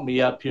Yorkers whipped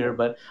me up here.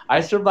 But I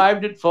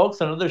survived it,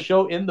 folks. Another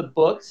show in the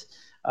books.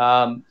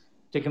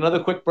 Take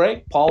another quick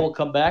break. Paul will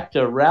come back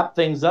to wrap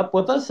things up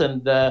with us,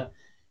 and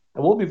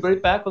we'll be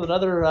right back with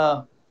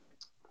another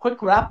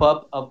quick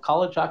wrap-up of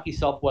College Hockey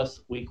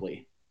Southwest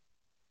Weekly.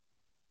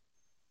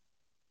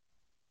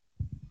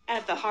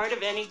 At the heart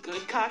of any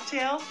good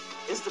cocktail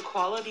is the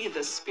quality of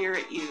the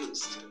spirit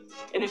used.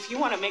 And if you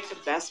want to make the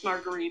best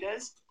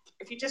margaritas,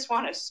 if you just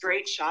want a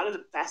straight shot of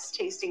the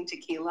best-tasting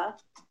tequila,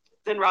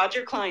 then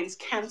Roger Klein's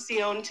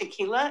Cancion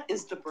Tequila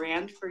is the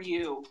brand for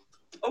you.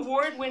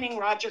 Award-winning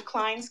Roger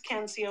Klein's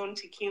Cancion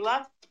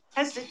Tequila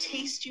has the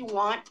taste you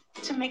want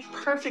to make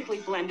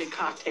perfectly blended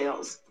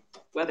cocktails,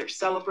 whether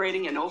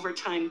celebrating an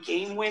overtime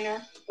game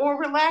winner or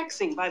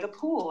relaxing by the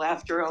pool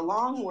after a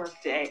long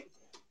workday.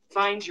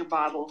 Find your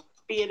bottle,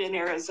 be it in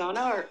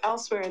Arizona or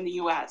elsewhere in the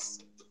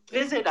U.S.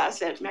 Visit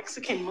us at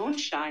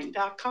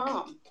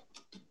MexicanMoonshine.com.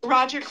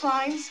 Roger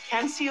Klein's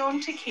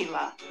Cancion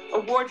Tequila,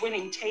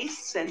 award-winning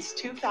taste since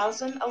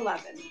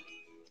 2011.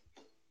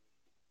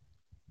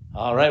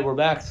 All right, we're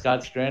back.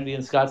 Scott Strandy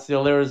in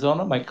Scottsdale,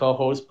 Arizona. My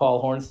co-host,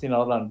 Paul Hornstein,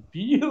 out on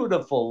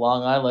beautiful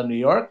Long Island, New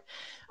York.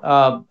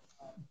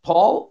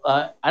 Paul,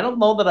 I don't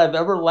know that I've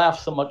ever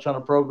laughed so much on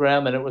a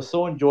program, and it was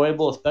so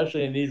enjoyable,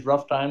 especially in these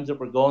rough times that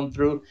we're going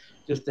through,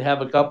 just to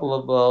have a couple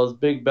of those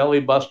big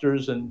belly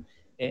busters and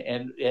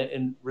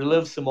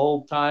relive some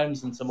old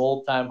times and some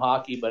old-time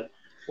hockey. But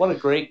what a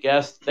great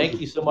guest.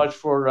 Thank you so much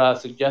for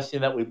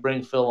suggesting that we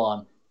bring Phil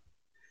on.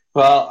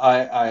 Well,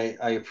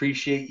 I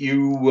appreciate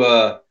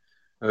you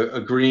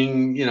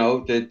agreeing,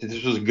 that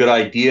this was a good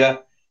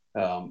idea.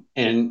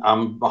 And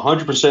I'm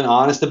 100%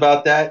 honest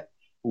about that.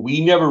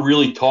 we never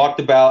really talked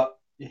about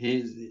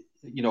his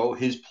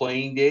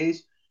playing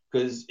days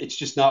because it's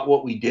just not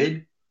what we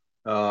did.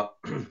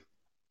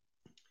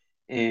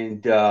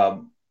 And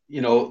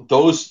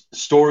those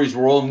stories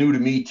were all new to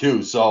me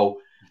too.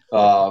 So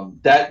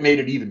that made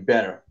it even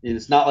better.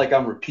 It's not like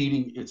I'm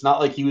repeating. It's not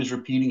like he was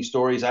repeating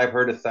stories I've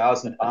heard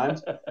 1,000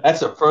 times.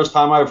 That's the first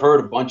time I've heard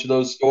a bunch of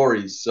those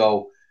stories.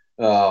 So,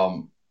 yeah,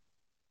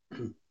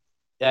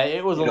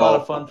 it was a lot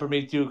of fun for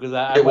me too because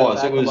I went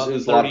back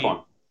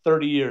about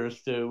 30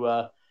 years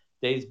to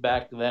days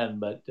back then.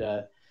 But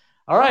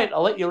all right,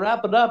 I'll let you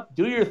wrap it up.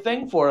 Do your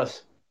thing for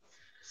us.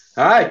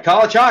 All right,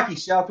 College Hockey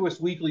Southwest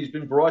Weekly has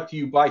been brought to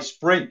you by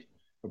Sprint,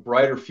 a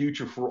brighter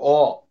future for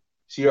all.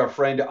 See our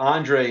friend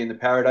Andre in the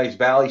Paradise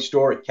Valley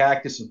store at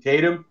Cactus and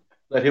Tatum.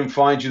 Let him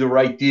find you the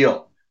right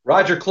deal.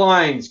 Roger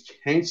Klein's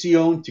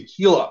Cancion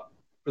Tequila.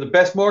 For the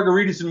best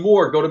margaritas and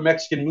more, go to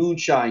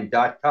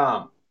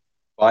MexicanMoonshine.com.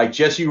 By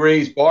Jesse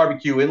Ray's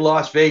Barbecue in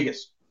Las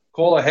Vegas.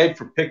 Call ahead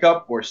for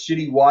pickup or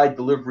citywide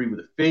delivery with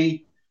a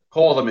fee.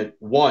 Call them at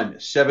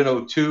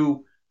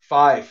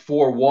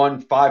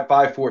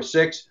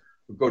 1-702-541-5546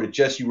 or go to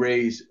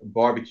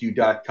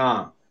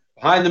JesseRaysBarbecue.com.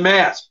 Behind the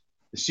Mask.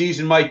 The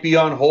season might be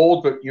on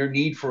hold, but your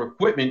need for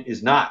equipment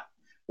is not.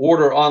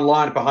 Order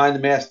online at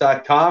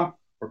BehindTheMask.com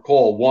or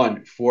call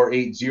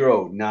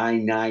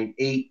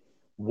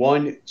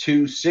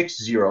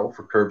 1-480-998-1260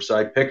 for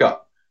curbside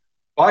pickup.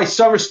 Buy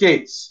summer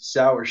skates,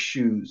 sour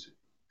shoes,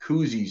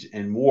 koozies,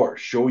 and more.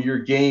 Show your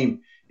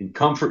game in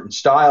comfort and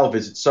style.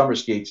 Visit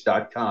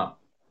summerskates.com.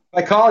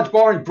 By College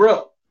Bar and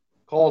Grill.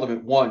 Call them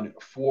at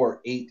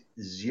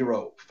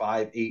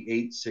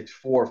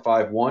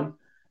 1-480-588-6451.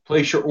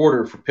 Place your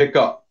order for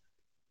pickup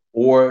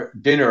or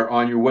dinner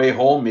on your way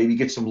home. Maybe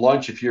get some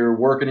lunch if you're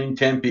working in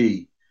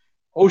Tempe.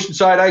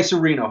 Oceanside Ice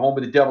Arena, home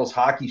of the Devils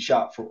Hockey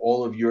Shop for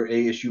all of your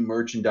ASU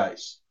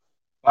merchandise.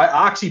 By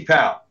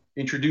OxyPal,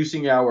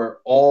 introducing our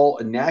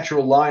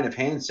all-natural line of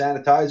hand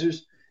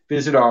sanitizers.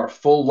 Visit our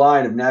full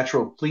line of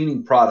natural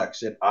cleaning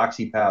products at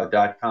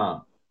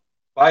oxypal.com.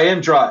 By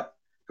M-Drive.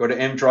 Go to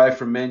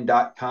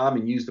mdriveformen.com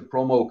and use the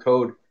promo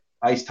code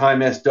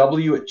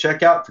ICETIMESW at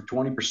checkout for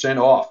 20%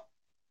 off.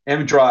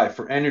 M-Drive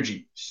for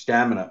energy,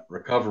 stamina,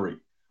 recovery.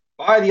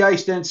 By the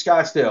Ice Den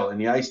Scottsdale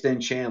and the Ice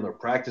Den Chandler,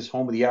 practice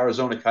home of the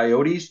Arizona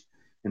Coyotes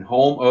and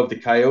home of the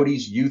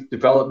Coyotes Youth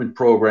Development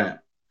Program.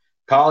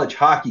 College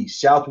Hockey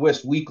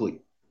Southwest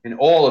Weekly and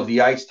all of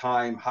the Ice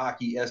Time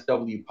Hockey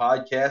SW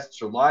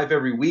podcasts are live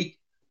every week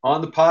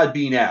on the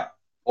Podbean app.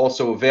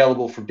 Also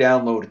available for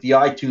download at the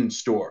iTunes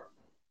Store,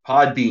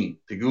 Podbean,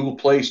 the Google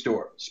Play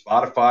Store,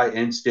 Spotify,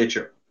 and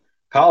Stitcher.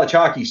 College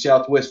Hockey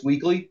Southwest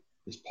Weekly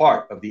is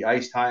part of the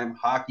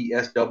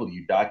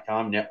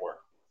IcetimeHockeySW.com network.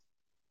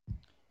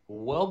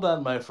 Well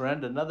done, my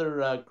friend.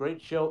 Another great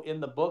show in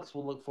the books.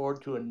 We'll look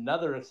forward to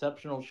another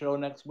exceptional show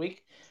next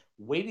week.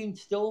 Waiting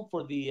still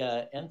for the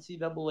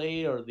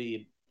NCAA or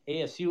the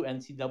ASU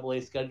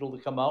NCAA schedule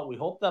to come out. We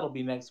hope that'll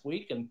be next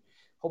week and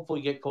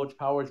hopefully get Coach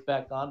Powers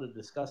back on to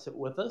discuss it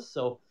with us.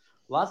 So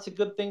lots of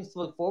good things to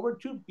look forward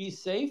to. Be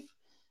safe.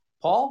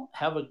 Paul,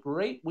 have a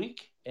great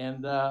week.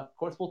 And, of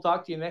course, we'll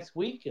talk to you next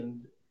week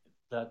and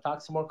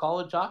talk some more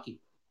college hockey.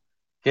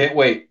 Can't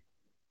wait.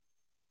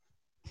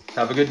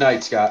 Have a good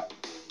night, Scott.